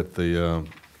forget the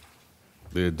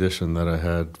addition that I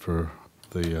had for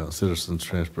the Citizens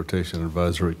Transportation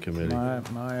Advisory Committee.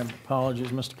 My apologies,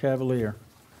 Mr. Cavalier.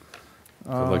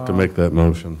 I'd like to make that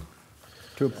motion.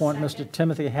 To appoint Mr.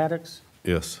 Timothy Haddix.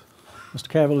 Yes. Mr.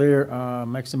 Cavalier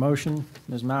makes the motion.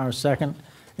 Ms. Maurer, second.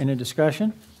 Any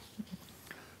discussion?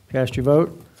 Cast your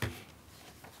vote.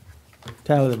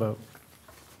 Tally the vote.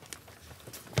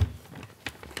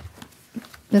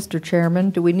 Mr. Chairman,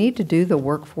 do we need to do the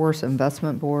Workforce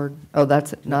Investment Board? Oh,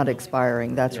 that's not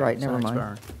expiring. That's right, It's never not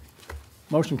mind. expiring.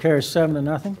 Motion carries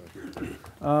 7-0.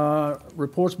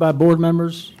 Reports by board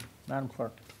members. Madam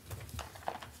Clerk.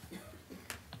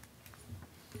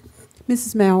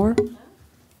 Mrs. Maurer.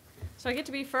 So I get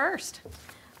to be first.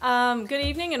 Good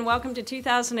evening and welcome to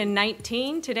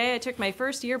 2019. Today I took my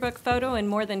first yearbook photo in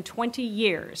more than 20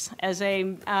 years as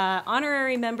a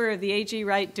honorary member of the A.G.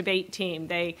 Wright debate team.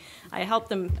 I helped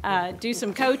them do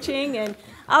some coaching, and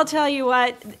I'll tell you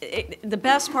what, the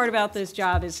best part about this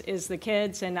job is the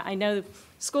kids, and I know the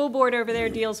school board over there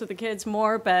deals with the kids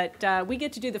more, but we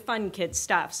get to do the fun kid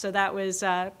stuff. So that was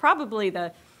probably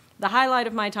the highlight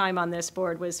of my time on this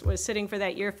board was sitting for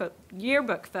that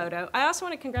yearbook photo. I also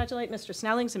want to congratulate Mr.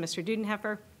 Snellings and Mr.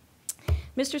 Dudenheffer.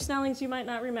 Mr. Snellings, you might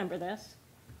not remember this,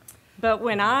 but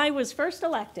when I was first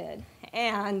elected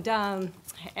and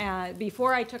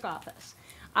before I took office,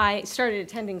 I started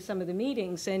attending some of the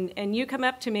meetings, and you come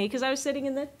up to me, because I was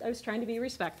trying to be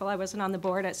respectful, I wasn't on the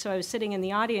board, so I was sitting in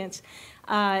the audience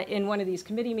in one of these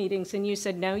committee meetings, and you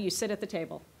said, no, you sit at the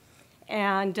table.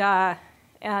 And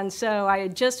so I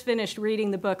had just finished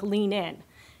reading the book Lean In.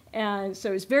 And so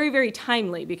it was very, very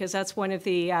timely, because that's one of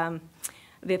the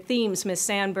themes Ms.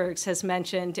 Sandbergs has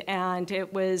mentioned, and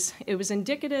it was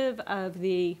indicative of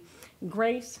the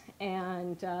grace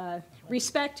and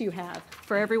respect you have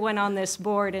for everyone on this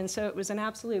board, and so it was an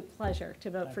absolute pleasure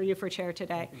to vote for you for chair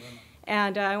today.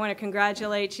 And I want to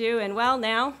congratulate you, and well,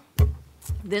 now,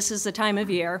 this is the time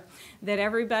of year that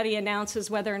everybody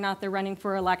announces whether or not they're running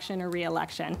for election or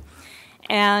re-election.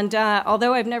 And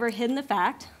although I've never hidden the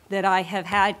fact that I have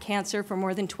had cancer for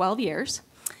more than 12 years,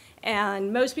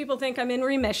 and most people think I'm in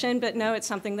remission, but no, it's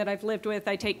something that I've lived with.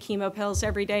 I take chemo pills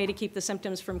every day to keep the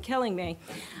symptoms from killing me.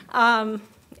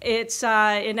 It's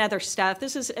in other stuff.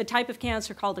 This is a type of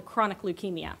cancer called a chronic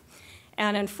leukemia.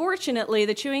 And unfortunately,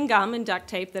 the chewing gum and duct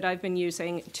tape that I've been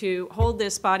using to hold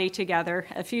this body together,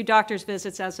 a few doctor's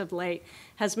visits as of late,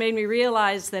 has made me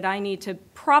realize that I need to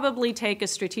probably take a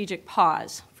strategic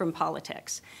pause from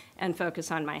politics and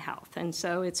focus on my health. And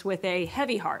so it's with a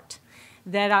heavy heart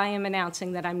that I am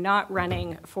announcing that I'm not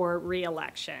running for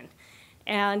re-election.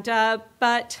 And,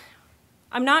 but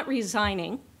I'm not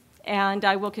resigning, and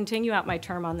I will continue out my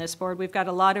term on this board. We've got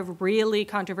a lot of really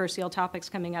controversial topics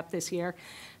coming up this year,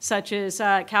 such as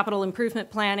capital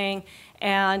improvement planning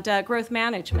and growth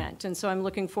management. And so I'm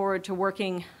looking forward to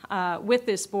working with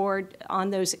this board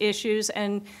on those issues.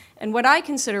 And what I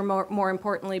consider more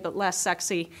importantly, but less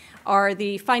sexy, are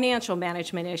the financial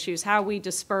management issues, how we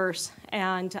disperse,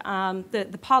 and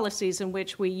the policies in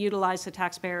which we utilize the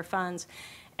taxpayer funds.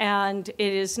 And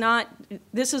it is not,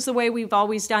 this is the way we've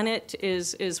always done it,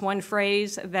 is one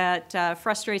phrase that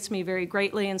frustrates me very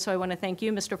greatly. And so I want to thank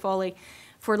you, Mr. Foley,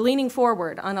 for leaning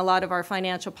forward on a lot of our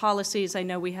financial policies. I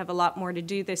know we have a lot more to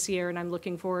do this year, and I'm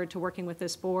looking forward to working with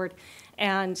this board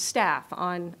and staff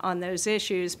on those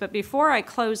issues. But before I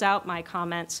close out my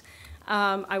comments,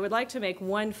 I would like to make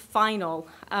one final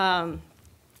comment,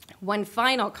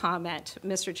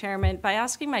 Mr. Chairman, by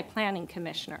asking my planning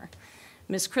commissioner,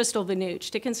 Ms. Crystal Vanucci,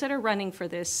 to consider running for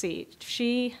this seat.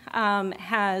 She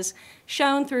has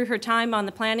shown through her time on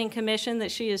the Planning Commission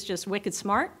that she is just wicked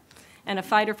smart and a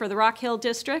fighter for the Rock Hill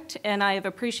District, and I have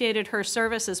appreciated her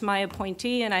service as my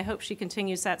appointee, and I hope she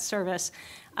continues that service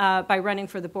by running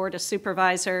for the Board of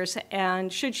Supervisors.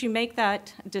 And should she make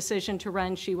that decision to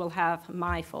run, she will have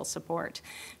my full support.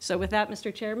 So with that,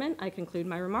 Mr. Chairman, I conclude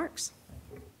my remarks.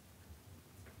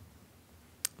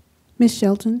 Ms.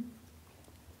 Shelton?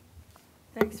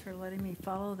 Thanks for letting me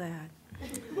follow that.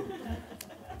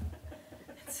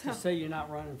 Just say you're not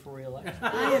running for re-election.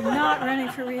 I am not running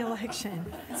for re-election,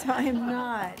 so I am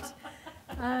not.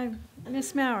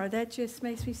 Ms. Maurer, that just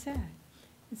makes me sad.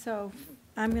 And so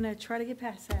I'm going to try to get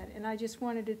past that. And I just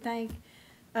wanted to thank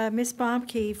Ms.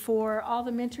 Baumke for all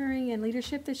the mentoring and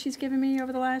leadership that she's given me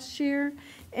over the last year,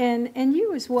 and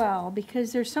you as well,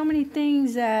 because there's so many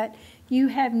things that you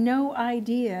have no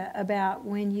idea about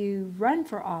when you run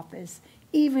for office,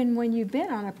 even when you've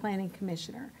been on a planning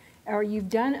commissioner or you've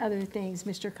done other things,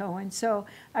 Mr. Cohen. So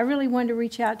I really wanted to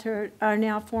reach out to our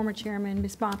now former chairman,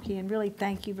 Ms. Baumke, and really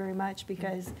thank you very much,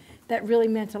 because that really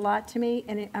meant a lot to me,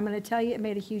 and I'm going to tell you, it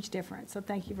made a huge difference. So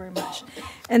thank you very much.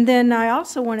 And then I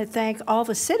also want to thank all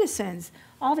the citizens.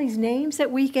 All these names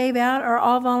that we gave out are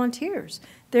all volunteers.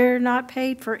 They're not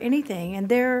paid for anything, and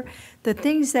they're the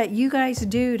things that you guys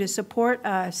do to support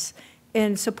us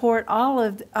and support all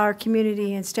of our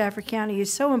community in Stafford County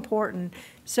is so important.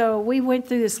 So we went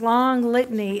through this long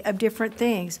litany of different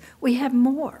things. We have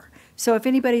more. So if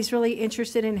anybody's really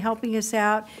interested in helping us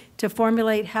out to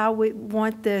formulate how we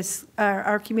want this,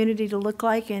 our community to look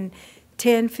like in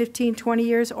 10, 15, 20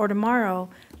 years or tomorrow,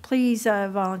 please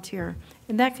volunteer.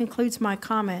 And that concludes my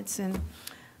comments. And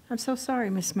I'm so sorry,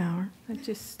 Ms. Maurer. I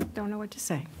just don't know what to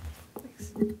say.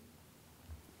 Thanks.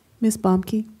 Ms.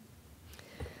 Baumke?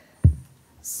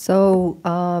 So,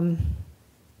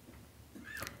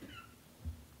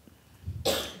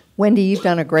 Wendy, you've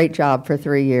done a great job for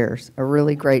 3 years, a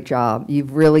really great job.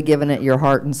 You've really given it your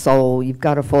heart and soul. You've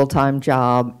got a full-time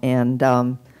job, and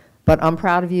but I'm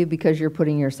proud of you because you're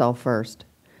putting yourself first.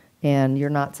 And you're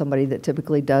not somebody that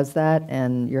typically does that,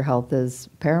 and your health is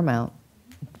paramount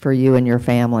for you and your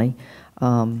family.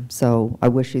 So I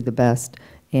wish you the best.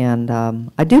 And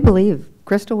I do believe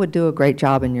Crystal would do a great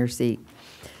job in your seat.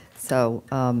 So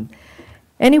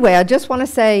anyway, I just want to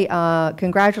say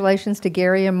congratulations to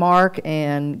Gary and Mark.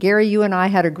 And Gary, you and I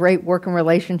had a great working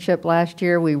relationship last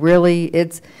year. We really,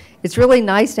 it's really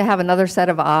nice to have another set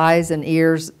of eyes and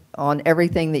ears on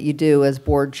everything that you do as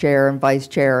board chair and vice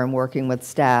chair and working with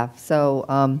staff.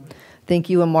 So think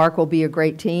you and Mark will be a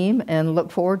great team and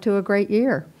look forward to a great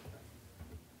year.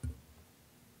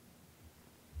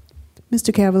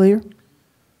 Mr. Cavalier?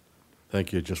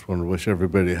 Thank you. Just want to wish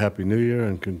everybody a Happy New Year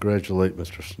and congratulate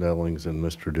Mr. Snellings and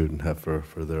Mr. Dudenheffer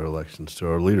for their elections to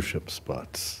our leadership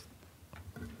spots.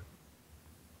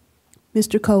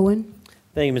 Mr. Cohen?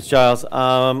 Thank you, Ms. Giles.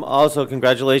 Also,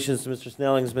 congratulations to Mr.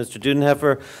 Snellings, Mr.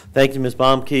 Dudenheffer. Thank you, Ms.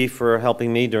 Baumke, for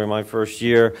helping me during my first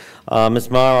year. Ms.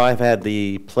 Maurer, I've had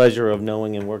the pleasure of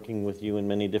knowing and working with you in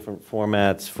many different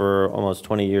formats for almost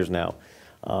 20 years now.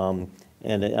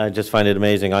 And I just find it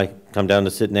amazing. I come down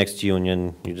to sit next to you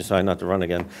and you decide not to run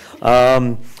again.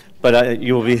 But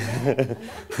you will be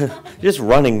just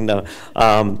running. No.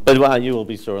 But you will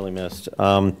be sorely missed.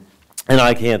 And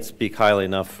I can't speak highly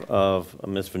enough of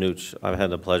Ms. Vanucci. I've had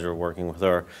the pleasure of working with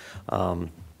her.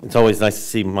 It's always nice to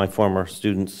see my former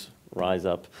students rise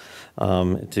up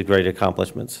to great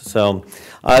accomplishments. So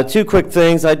 2 quick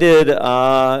things. I did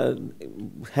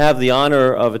have the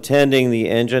honor of attending the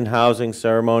engine housing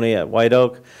ceremony at White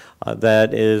Oak.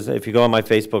 That is, if you go on my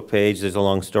Facebook page, there's a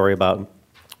long story about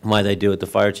why they do it. The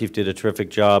fire chief did a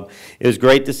terrific job. It was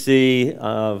great to see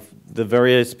the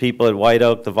various people at White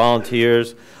Oak, the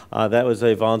volunteers. That was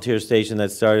a volunteer station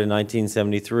that started in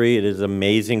 1973. It is an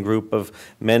amazing group of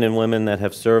men and women that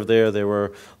have served there. There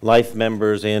were life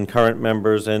members and current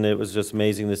members, and it was just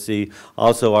amazing to see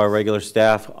also our regular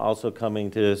staff also coming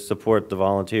to support the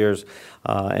volunteers.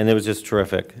 And it was just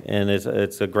terrific, and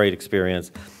it's a great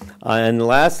experience. And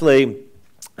lastly,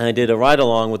 I did a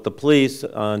ride-along with the police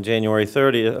on January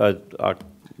 30th,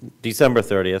 December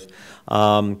 30th,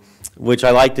 which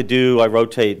I like to do. I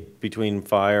rotate between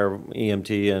fire,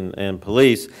 EMT, and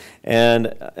police, and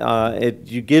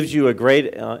it gives you a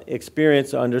great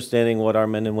experience understanding what our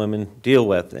men and women deal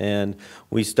with. And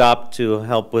we stopped to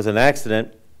help with an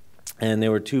accident, and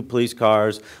there were 2 police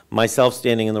cars, myself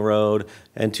standing in the road,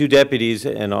 and 2 deputies,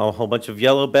 and a whole bunch of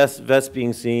yellow vests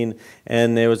being seen,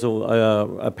 and there was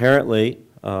apparently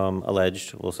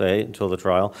alleged, we'll say, until the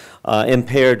trial,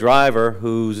 impaired driver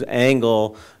whose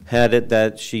angle had it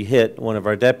that she hit one of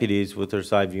our deputies with her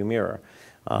side view mirror.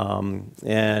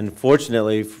 And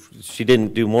fortunately, she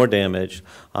didn't do more damage,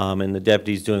 and the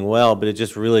deputy's doing well, but it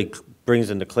just really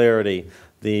brings into clarity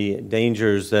the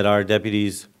dangers that our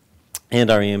deputies and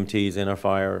our EMTs and our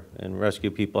fire and rescue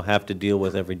people have to deal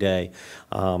with every day.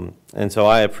 And so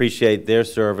I appreciate their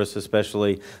service,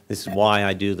 especially. This is why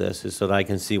I do this, is so that I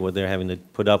can see what they're having to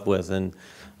put up with, and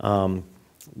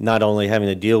not only having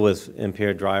to deal with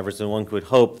impaired drivers, and one could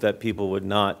hope that people would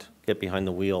not get behind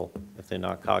the wheel if they're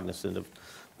not cognizant of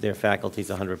their faculties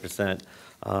 100%.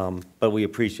 But we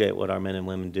appreciate what our men and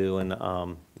women do, and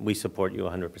we support you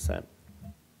 100%.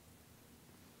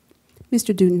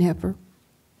 Mr. Dudenheffer.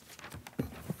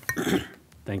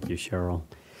 Thank you, Cheryl.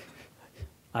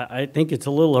 I think it's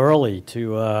a little early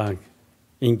to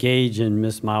engage in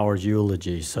Miss Maurer's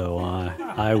eulogy, so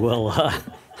I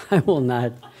will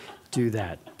not do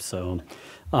that. So,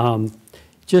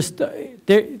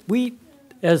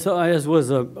 as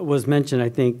was mentioned, I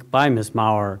think by Miss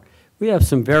Maurer, we have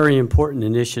some very important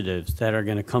initiatives that are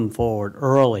going to come forward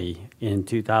early in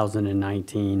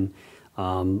 2019.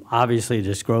 Obviously,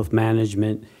 this growth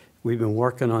management. We've been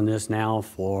working on this now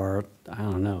for, I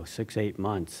don't know, 6-8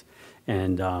 months.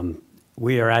 And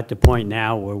we are at the point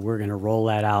now where we're going to roll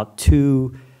that out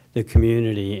to the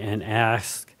community and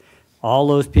ask all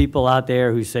those people out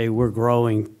there who say we're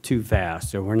growing too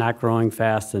fast, or we're not growing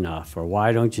fast enough, or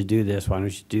why don't you do this, why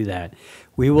don't you do that?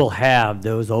 We will have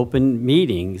those open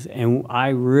meetings, and I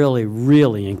really,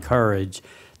 really encourage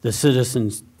the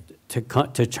citizens to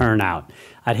turn out.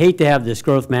 I'd hate to have this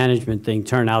growth management thing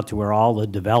turn out to where all the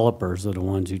developers are the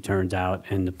ones who turns out,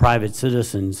 and the private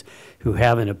citizens who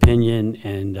have an opinion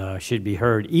and should be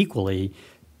heard equally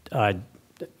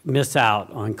miss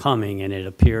out on coming, and it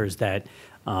appears that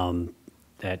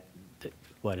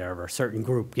whatever, a certain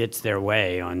group gets their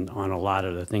way on a lot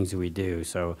of the things that we do.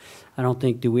 So I don't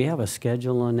think, do we have a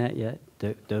schedule on that yet?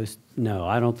 No,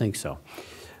 I don't think so.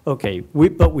 Okay,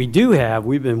 but we do have,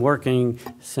 we've been working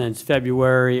since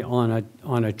February on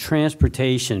a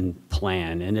transportation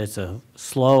plan, and it's a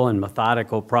slow and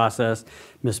methodical process.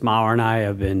 Ms. Maurer and I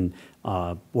have been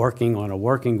working on a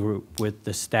working group with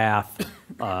the staff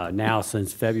now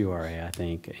since February, I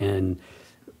think, and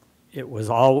it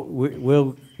was all,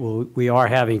 we are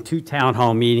having 2 town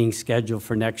hall meetings scheduled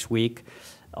for next week.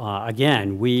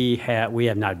 Again, we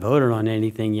have not voted on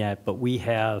anything yet, but we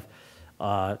have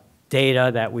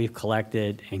data that we've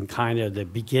collected and kind of the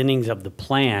beginnings of the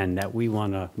plan that we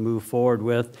want to move forward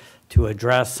with to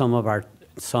address some of our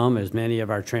as many of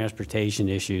our transportation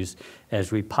issues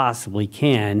as we possibly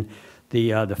can.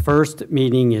 The first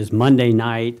meeting is Monday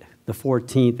night, the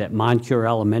 14th, at Moncure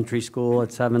Elementary School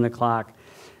at 7 o'clock.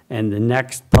 And the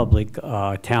next public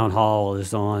town hall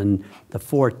is on the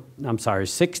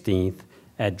 16th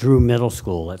at Drew Middle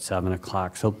School at 7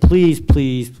 o'clock. So please,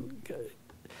 please,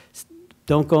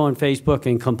 don't go on Facebook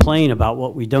and complain about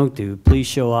what we don't do. Please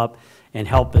show up and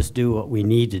help us do what we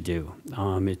need to do.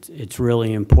 It's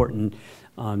really important.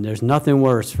 There's nothing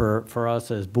worse for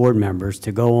us as board members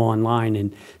to go online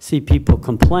and see people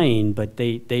complain, but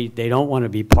they don't want to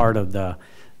be part of the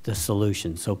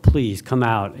solution. So please come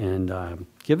out and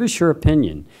give us your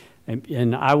opinion.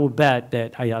 And I will bet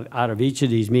that out of each of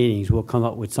these meetings, we'll come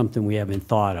up with something we haven't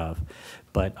thought of.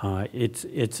 But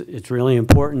it's really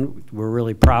important. We're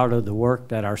really proud of the work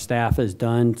that our staff has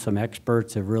done. Some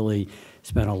experts have really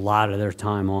spent a lot of their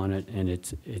time on it, and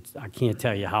I can't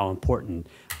tell you how important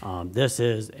this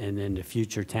is, and then the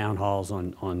future town halls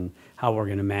on how we're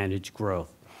going to manage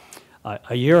growth.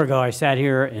 A year ago, I sat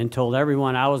here and told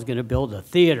everyone I was going to build a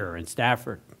theater in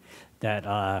Stafford that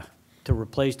to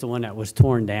replace the one that was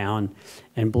torn down,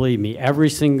 and believe me, every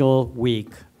single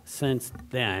week since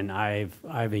then,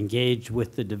 I've engaged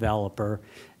with the developer,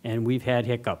 and we've had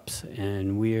hiccups,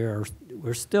 and we're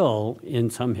still in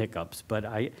some hiccups. But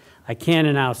I can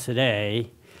announce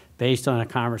today, based on a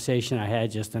conversation I had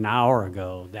just an hour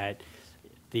ago, that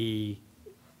the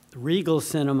Regal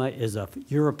Cinema is a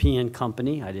European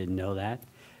company. I didn't know that,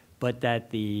 but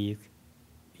that the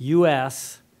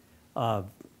U.S.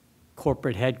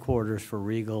 corporate headquarters for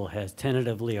Regal has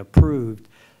tentatively approved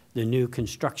the new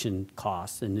construction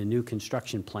costs and the new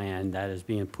construction plan that is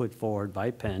being put forward by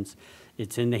Pence.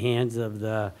 It's in the hands of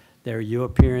their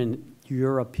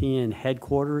European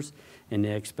headquarters, and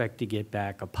they expect to get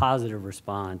back a positive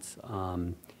response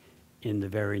in the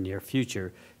very near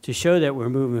future. To show that we're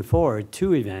moving forward,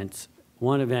 2 events.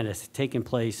 One event has taken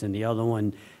place and the other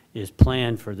one is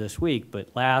planned for this week. But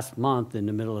last month, in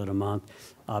the middle of the month,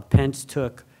 Pence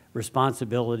took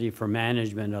responsibility for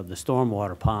management of the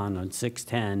stormwater pond on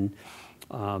 610,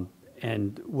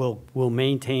 and we'll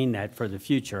maintain that for the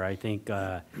future. I think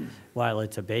while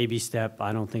it's a baby step,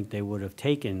 I don't think they would have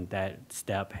taken that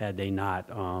step had they not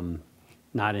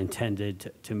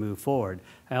intended to move forward.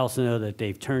 I also know that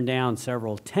they've turned down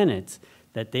several tenants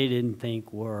that they didn't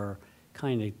think were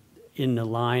kind of in the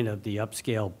line of the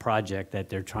upscale project that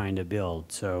they're trying to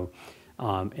build. So,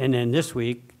 and then this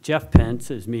week, Jeff Pence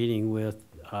is meeting with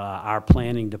our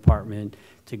planning department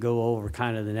to go over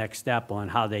kind of the next step on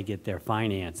how they get their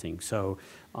financing. So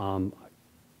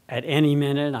at any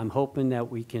minute, I'm hoping that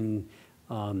we can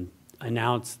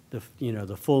announce the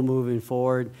full moving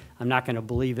forward. I'm not going to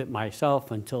believe it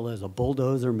myself until there's a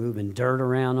bulldozer moving dirt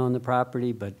around on the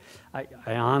property, but I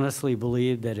honestly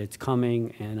believe that it's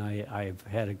coming, and I've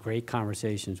had great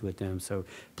conversations with them. So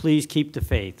please keep the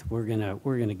faith. We're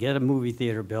gonna get a movie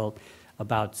theater built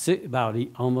about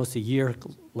almost a year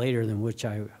later than which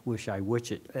I wish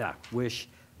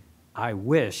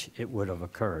it would have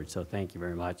occurred. So thank you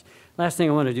very much. Last thing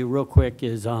I want to do real quick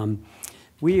is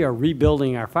we are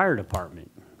rebuilding our fire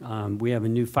department. We have a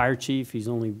new fire chief. He's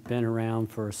only been around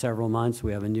for several months.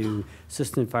 We have a new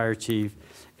assistant fire chief,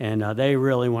 and they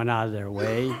really went out of their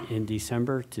way in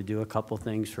December to do a couple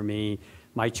things for me.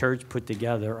 My church put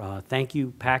together thank you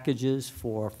packages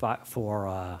for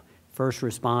first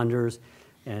responders,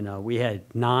 and we had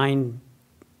nine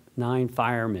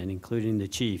firemen, including the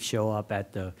chief, show up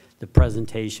at the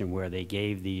presentation where they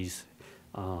gave these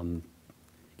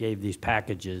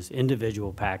packages,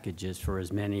 individual packages, for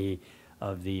as many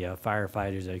of the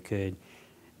firefighters as I could,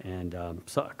 and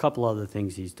so a couple other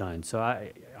things he's done. So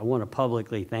I want to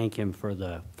publicly thank him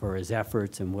for his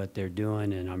efforts and what they're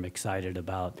doing, and I'm excited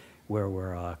about where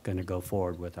we're going to go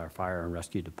forward with our fire and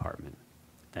rescue department.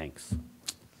 Thanks.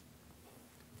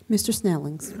 Mr.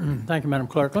 Snellings. Thank you, Madam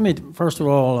Clerk. Let me, first of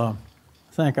all,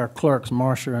 thank our clerks,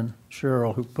 Marcia and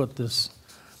Cheryl, who put this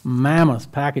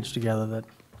mammoth package together that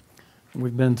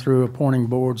we've been through, appointing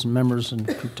boards and members and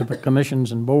to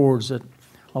commissions and boards. That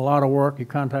a lot of work. You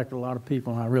contacted a lot of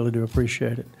people, and I really do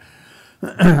appreciate it.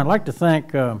 I'd like to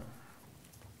thank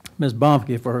Ms.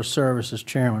 Bomke for her service as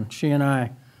chairman. She and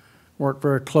I worked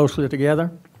very closely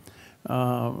together.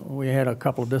 We had a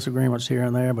couple of disagreements here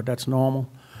and there, but that's normal.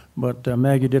 But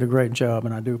Meg, you did a great job,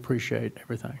 and I do appreciate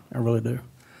everything. I really do.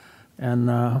 And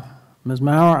Ms.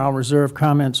 Maurer, I'll reserve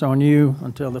comments on you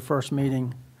until the first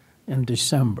meeting in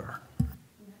December.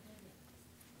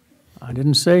 I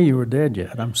didn't say you were dead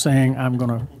yet. I'm saying I'm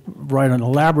going to write an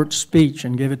elaborate speech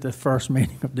and give it the first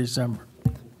meeting of December.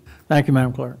 Thank you,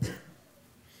 Madam Clerk.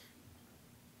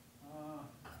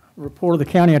 Report of the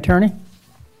county attorney.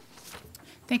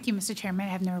 Thank you, Mr. Chairman. I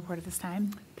have no report at this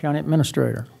time. County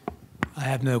Administrator. I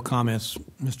have no comments,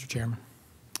 Mr. Chairman.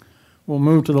 We'll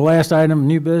move to the last item,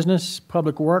 new business,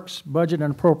 Public Works, budget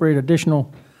and appropriate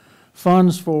additional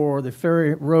funds for the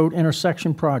Ferry Road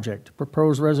intersection project.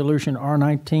 Proposed resolution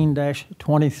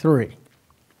R19-23.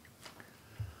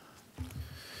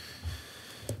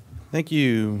 Thank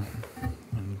you.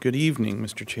 Good evening,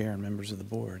 Mr. Chair and members of the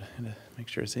board. I had to make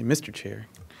sure I say Mr. Chair.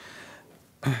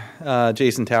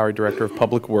 Jason Towery, Director of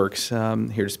Public Works,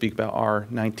 here to speak about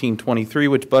R1923,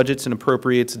 which budgets and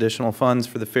appropriates additional funds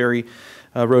for the Ferry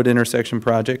Road intersection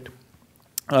project.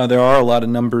 There are a lot of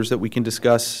numbers that we can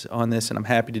discuss on this, and I'm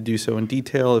happy to do so in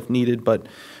detail if needed, but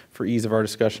for ease of our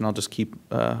discussion, I'll just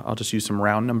use some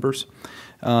round numbers.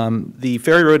 The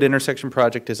Ferry Road intersection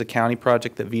project is a county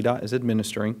project that VDOT is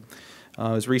administering.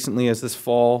 As recently as this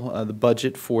fall, the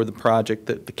budget for the project,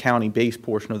 the county-based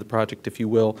portion of the project, if you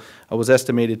will, was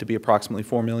estimated to be approximately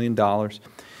 $4 million.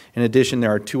 In addition,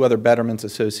 there are two other betterments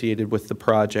associated with the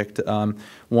project.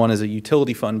 One is a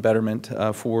utility fund betterment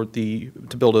to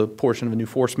build a portion of a new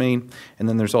force main, and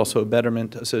then there's also a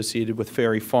betterment associated with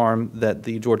Ferry Farm that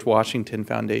the George Washington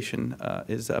Foundation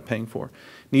is paying for.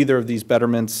 Neither of these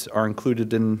betterments are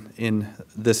included in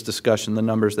this discussion, the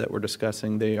numbers that we're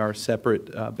discussing. They are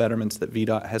separate betterments that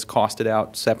VDOT has costed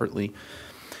out separately.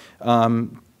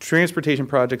 Transportation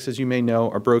projects, as you may know,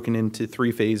 are broken into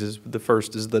three phases. The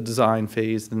first is the design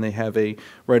phase, then they have a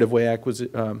right-of-way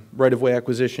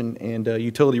acquisition and a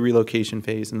utility relocation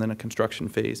phase, and then a construction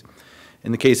phase.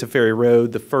 In the case of Ferry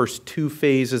Road, the first two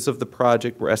phases of the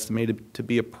project were estimated to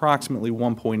be approximately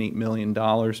 $1.8 million.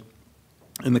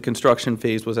 And the construction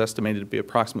phase was estimated to be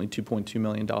approximately $2.2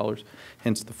 million,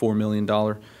 hence the $4 million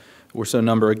or so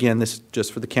number. Again, this is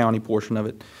just for the county portion of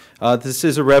it. This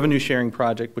is a revenue sharing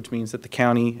project, which means that the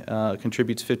county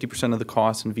contributes 50% of the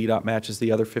costs and VDOT matches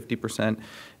the other 50%.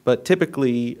 But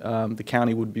typically, the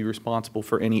county would be responsible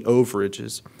for any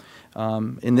overages.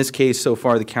 In this case, so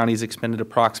far, the county has expended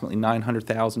approximately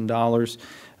 $900,000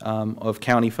 of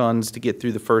county funds to get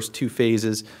through the first two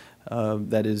phases.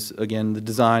 That is, again, the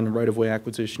design, right-of-way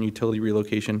acquisition, utility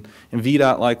relocation. And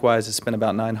VDOT, likewise, has spent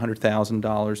about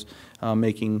 $900,000,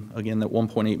 making, again, that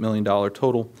 $1.8 million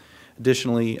total.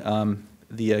 Additionally,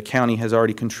 the county has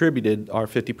already contributed our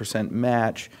 50%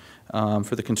 match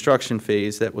for the construction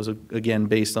phase. That was, again,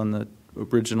 based on the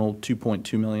original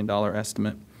 $2.2 million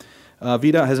estimate.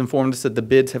 VDOT has informed us that the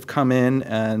bids have come in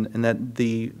and that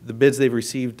the bids they've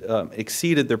received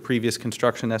exceeded their previous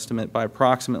construction estimate by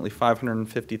approximately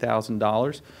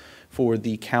 $550,000 for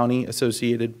the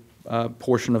county-associated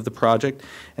portion of the project,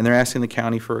 and they're asking the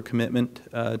county for a commitment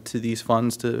to these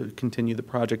funds to continue the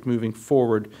project moving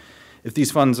forward. If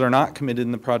these funds are not committed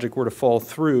and the project were to fall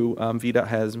through, VDOT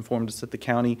has informed us that the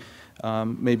county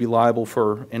may be liable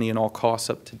for any and all costs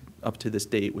up to this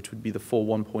date, which would be the full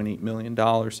 $1.8 million.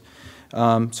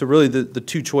 So really the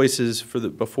two choices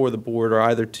before the board are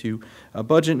either to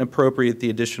budget and appropriate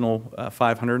the additional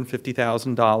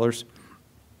 $550,000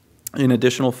 in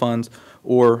additional funds,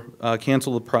 or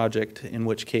cancel the project, in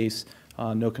which case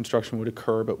no construction would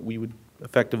occur, but we would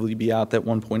effectively be out that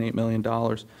 $1.8 million.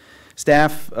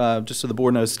 Staff, just so the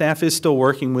board knows, staff is still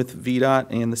working with VDOT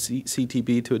and the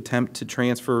CTB to attempt to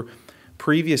transfer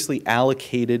previously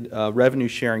allocated revenue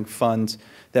sharing funds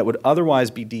that would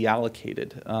otherwise be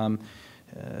deallocated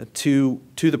to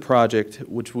the project,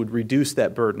 which would reduce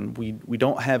that burden. We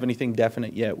don't have anything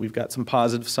definite yet. We've got some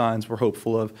positive signs we're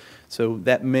hopeful of. So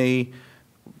that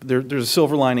there's a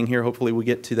silver lining here. Hopefully we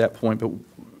get to that point. But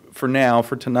for now,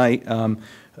 for tonight,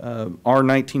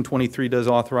 R1923 does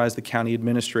authorize the county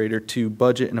administrator to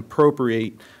budget and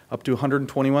appropriate up to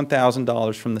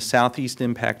 $121,000 from the Southeast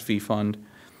Impact Fee Fund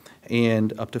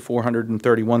and up to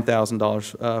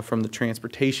 $431,000 from the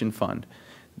Transportation Fund,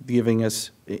 giving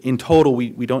us, in total,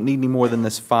 we don't need any more than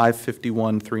this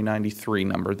 $551,393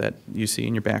 number that you see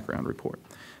in your background report.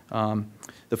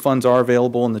 The funds are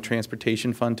available in the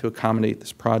Transportation Fund to accommodate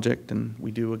this project, and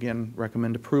we do, again,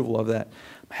 recommend approval of that.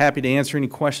 I'm happy to answer any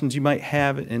questions you might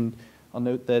have, and I'll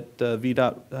note that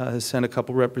VDOT has sent a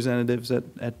couple representatives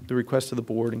at the request of the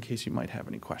board in case you might have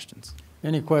any questions.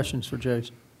 Any questions for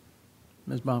Jason?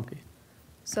 Ms. Baumke.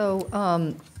 So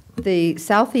the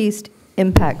Southeast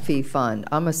Impact Fee Fund,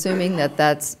 I'm assuming that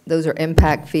those are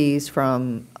impact fees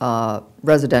from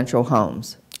residential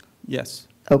homes? Yes.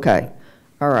 Okay.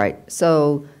 All right.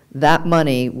 So that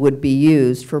money would be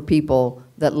used for people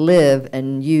that live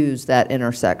and use that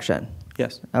intersection?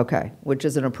 Yes. Okay, which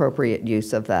is an appropriate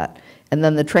use of that. And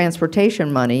then the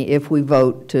transportation money, if we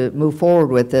vote to move forward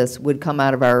with this, would come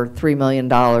out of our $3 million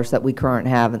that we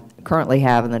currently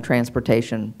have in the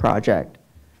transportation project?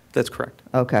 That's correct.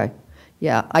 Okay.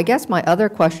 Yeah, I guess my other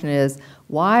question is,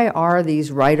 why are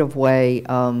these right-of-way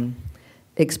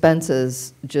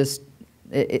expenses just,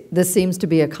 this seems to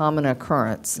be a common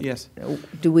occurrence. Yes.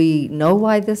 Do we know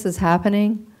why this is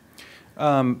happening?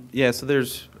 Yeah, so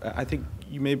there's, I think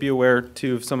you may be aware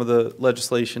too of some of the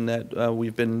legislation that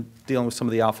we've been dealing with some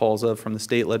of the outfalls of from the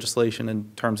state legislation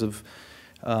in terms of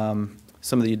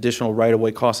some of the additional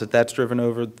right-of-way costs that's driven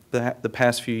over the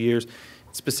past few years.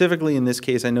 Specifically in this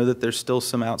case, I know that there's still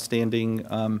some outstanding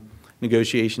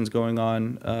negotiations going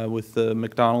on with the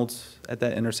McDonald's at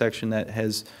that intersection that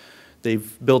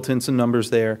they've built in some numbers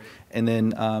there. And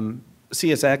then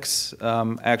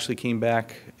CSX actually came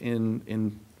back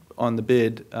on the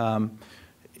bid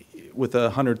with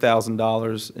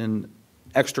 $100,000 in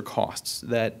extra costs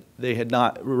that they had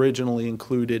not originally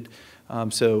included.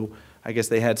 So I guess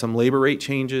they had some labor rate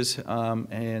changes,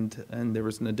 and there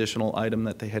was an additional item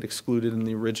that they had excluded in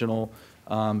the original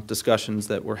discussions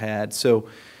that were had. So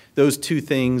those two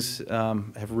things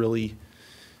have really,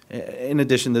 in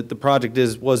addition, that the project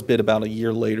was bid about a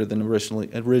year later than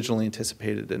originally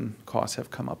anticipated, and costs have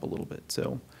come up a little bit.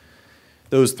 So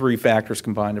those three factors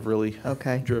combined have really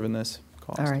driven this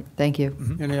cost. All right, thank you.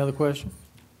 Any other questions?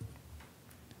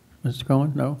 Mr.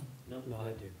 Cohen, no? No,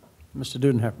 I do. Mr.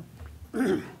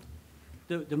 Dudenheffer?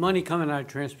 The money coming out of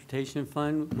transportation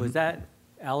fund, was that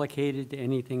allocated to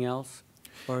anything else?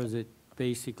 Or is it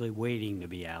basically waiting to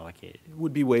be allocated? It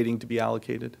would be waiting to be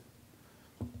allocated.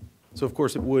 So of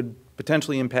course it would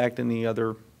potentially impact any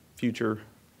other future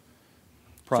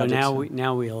projects. So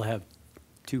now we'll have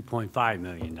 $2.5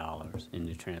 million in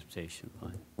the transportation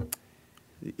fund.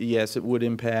 Yes, it would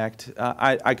impact.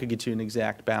 I could get you an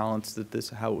exact balance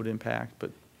how it would impact,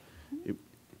 but.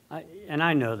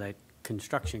 I know that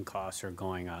construction costs are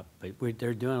going up, but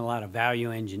they're doing a lot of value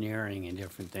engineering and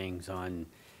different things on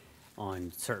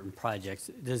certain projects.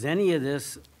 Does any of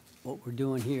this, what we're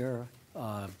doing here,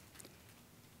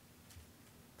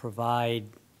 provide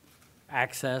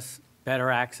better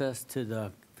access to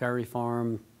the ferry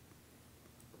farm,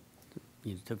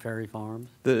 to ferry farms?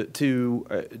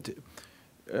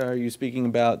 Are you speaking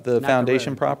about the Not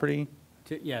foundation the road. Property?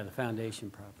 Yeah, the foundation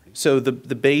property. So the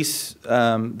base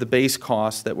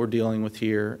cost that we're dealing with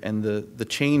here, and the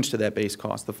change to that base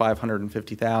cost, the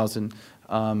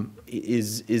 $550,000,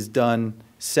 is done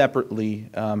separately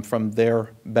from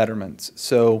their betterments.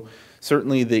 So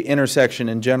certainly the intersection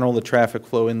in general, the traffic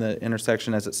flow in the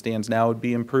intersection as it stands now would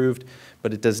be improved,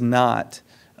 but it does not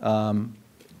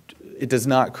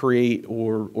create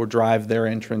or drive their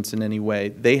entrance in any way.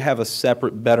 They have a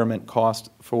separate betterment cost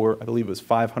for, I believe it was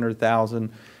 $500,000.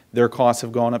 Their costs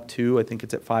have gone up too. I think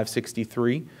it's at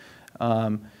 $563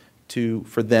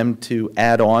 for them to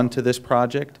add on to this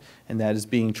project, and that is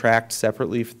being tracked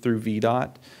separately through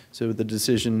VDOT. So the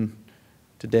decision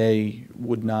today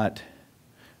would not,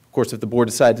 of course, if the board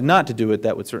decided not to do it,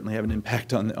 that would certainly have an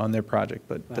impact on their project,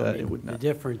 but it would not. The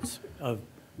difference of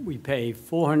we pay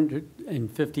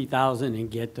 $450,000 and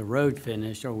get the road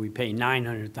finished, or we pay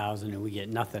 $900,000 and we get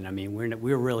nothing. I mean,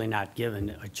 we're really not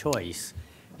given a choice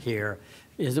here.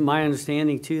 Is it my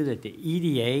understanding too that the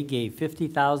EDA gave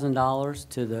 $50,000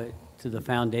 to the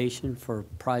foundation for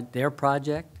their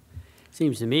project?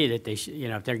 Seems to me that they should,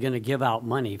 if they're going to give out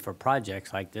money for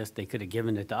projects like this, they could have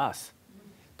given it to us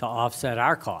to offset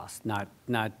our costs, not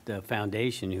the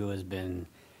foundation, who has been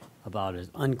about as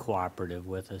uncooperative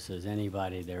with us as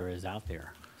anybody there is out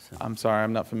there. So. I'm sorry,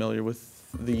 I'm not familiar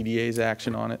with the EDA's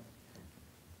action on it.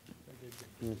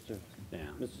 Mr.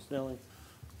 Snelling?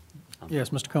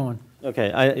 Yes, Mr. Cohen.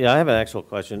 Okay, I have an actual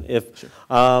question.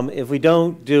 If we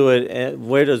don't do it,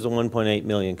 where does the 1.8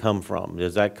 million come from?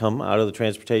 Does that come out of the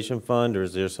transportation fund, or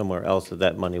is there somewhere else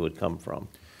that money would come from?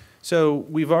 So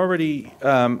we've already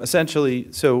essentially,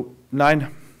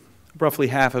 roughly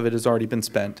half of it has already been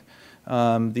spent.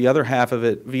 The other half of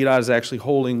it, VDOT is actually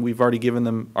holding. We've already given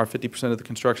them our 50% of the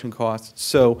construction costs.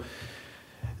 So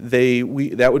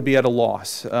that would be at a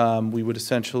loss. We would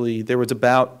essentially, there was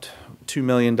about $2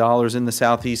 million in the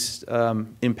Southeast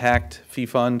Impact Fee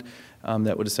Fund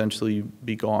that would essentially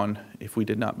be gone if we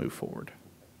did not move forward.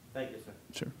 Thank you,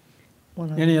 sir. Sure.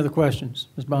 Any other questions?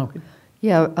 Ms. Baumke?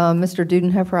 Yeah, Mr.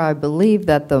 Dudenheffer, I believe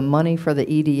that the money for the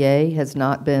EDA has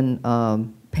not been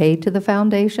paid to the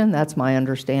foundation. That's my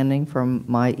understanding from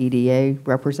my EDA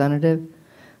representative,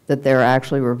 that they're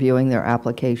actually reviewing their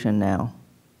application now.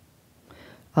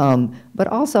 But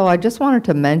also, I just wanted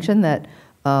to mention that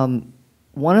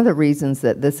one of the reasons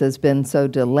that this has been so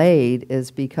delayed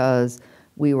is because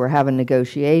we were having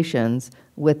negotiations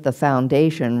with the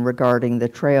foundation regarding the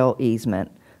trail easement.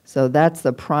 So that's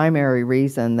the primary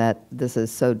reason that this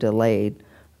is so delayed,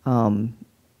 and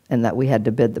that we had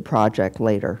to bid the project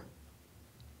later.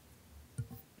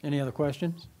 Any other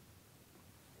questions?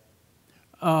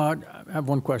 I have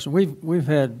one question. We've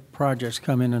had projects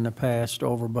come in the past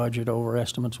over budget, over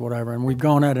estimates, whatever, and we've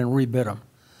gone out and rebid them.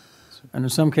 And in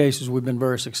some cases, we've been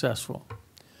very successful.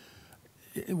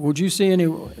 Would you see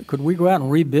could we go out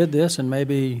and rebid this and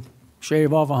maybe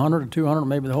shave off 100 or 200,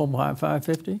 maybe the whole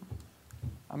 550?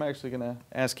 I'm actually going to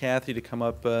ask Kathy to come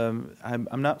up. I'm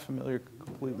not familiar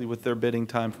completely with their bidding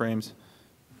timeframes.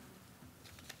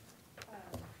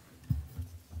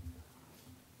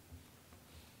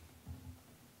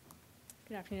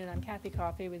 Good afternoon, I'm Kathy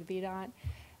Coffey with VDOT.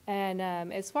 And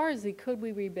as far as could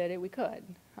we rebid it, we could.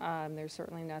 There's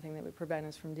certainly nothing that would prevent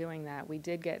us from doing that. We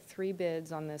did get 3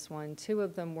 bids on this one. 2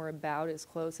 of them were about as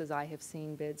close as I have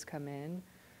seen bids come in.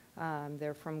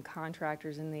 They're from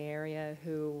contractors in the area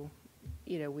who,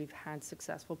 we've had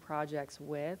successful projects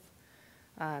with.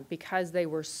 Because they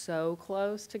were so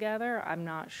close together, I'm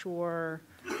not sure,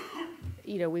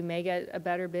 we may get a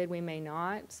better bid, we may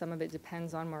not. Some of it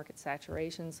depends on market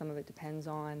saturation. Some of it depends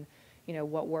on,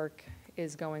 what work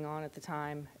is going on at the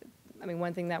time. I mean,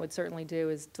 one thing that would certainly do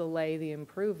is delay the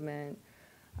improvement.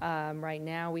 Right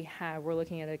now we're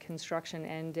looking at a construction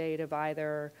end date of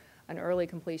either an early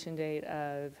completion date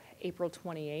of April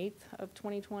 28th of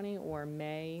 2020 or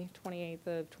May 28th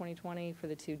of 2020 for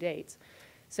the 2 dates.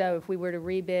 So if we were to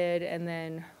rebid and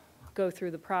then go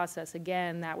through the process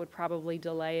again, that would probably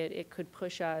delay it. It could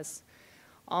push us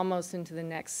almost into the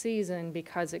next season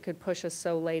because it could push us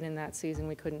so late in that season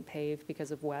we couldn't pave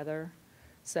because of weather.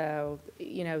 So,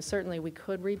 certainly we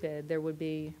could rebid. There would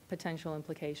be potential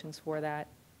implications for that.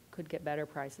 Could get better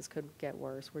prices, could get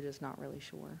worse. We're just not really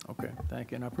sure. Okay,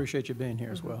 thank you, and I appreciate you being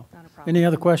here as well. Not a problem. Any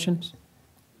other questions?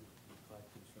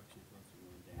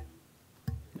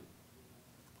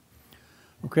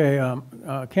 Okay,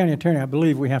 County Attorney, I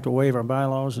believe we have to waive our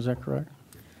bylaws, is that correct?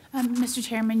 Mr.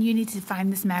 Chairman, you need to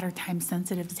find this matter time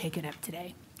sensitive to take it up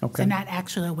today. Okay. So not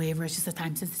actually a waiver, it's just a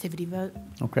time sensitivity vote.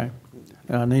 Okay.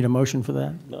 I need a motion for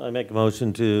that. I make a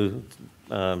motion to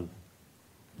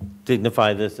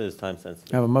dignify this as time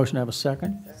sensitive. Have a motion, have a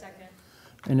second? Second.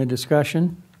 Any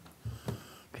discussion?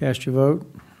 Cast your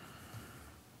vote.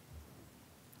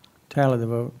 Tally the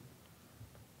vote.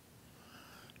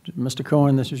 Mr.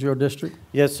 Cohen, this is your district?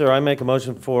 Yes, sir. I make a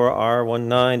motion for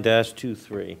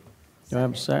R19-23. Do I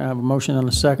have I have a motion and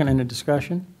a second? Any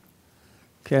discussion?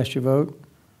 Cast your vote.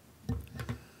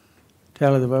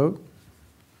 Tally the vote.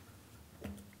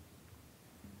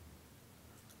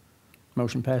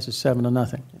 Motion passes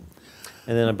 7-0.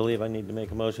 And then I believe I need to make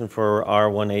a motion for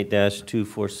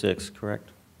R18-246, correct?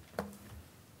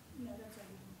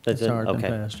 That's it? already been Okay.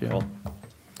 passed, yeah. Cool.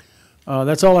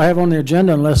 That's all I have on the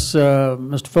agenda, unless,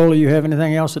 Mr. Foley, you have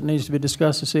anything else that needs to be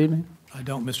discussed this evening? I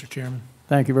don't, Mr. Chairman.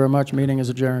 Thank you very much. Meeting is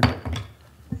adjourned.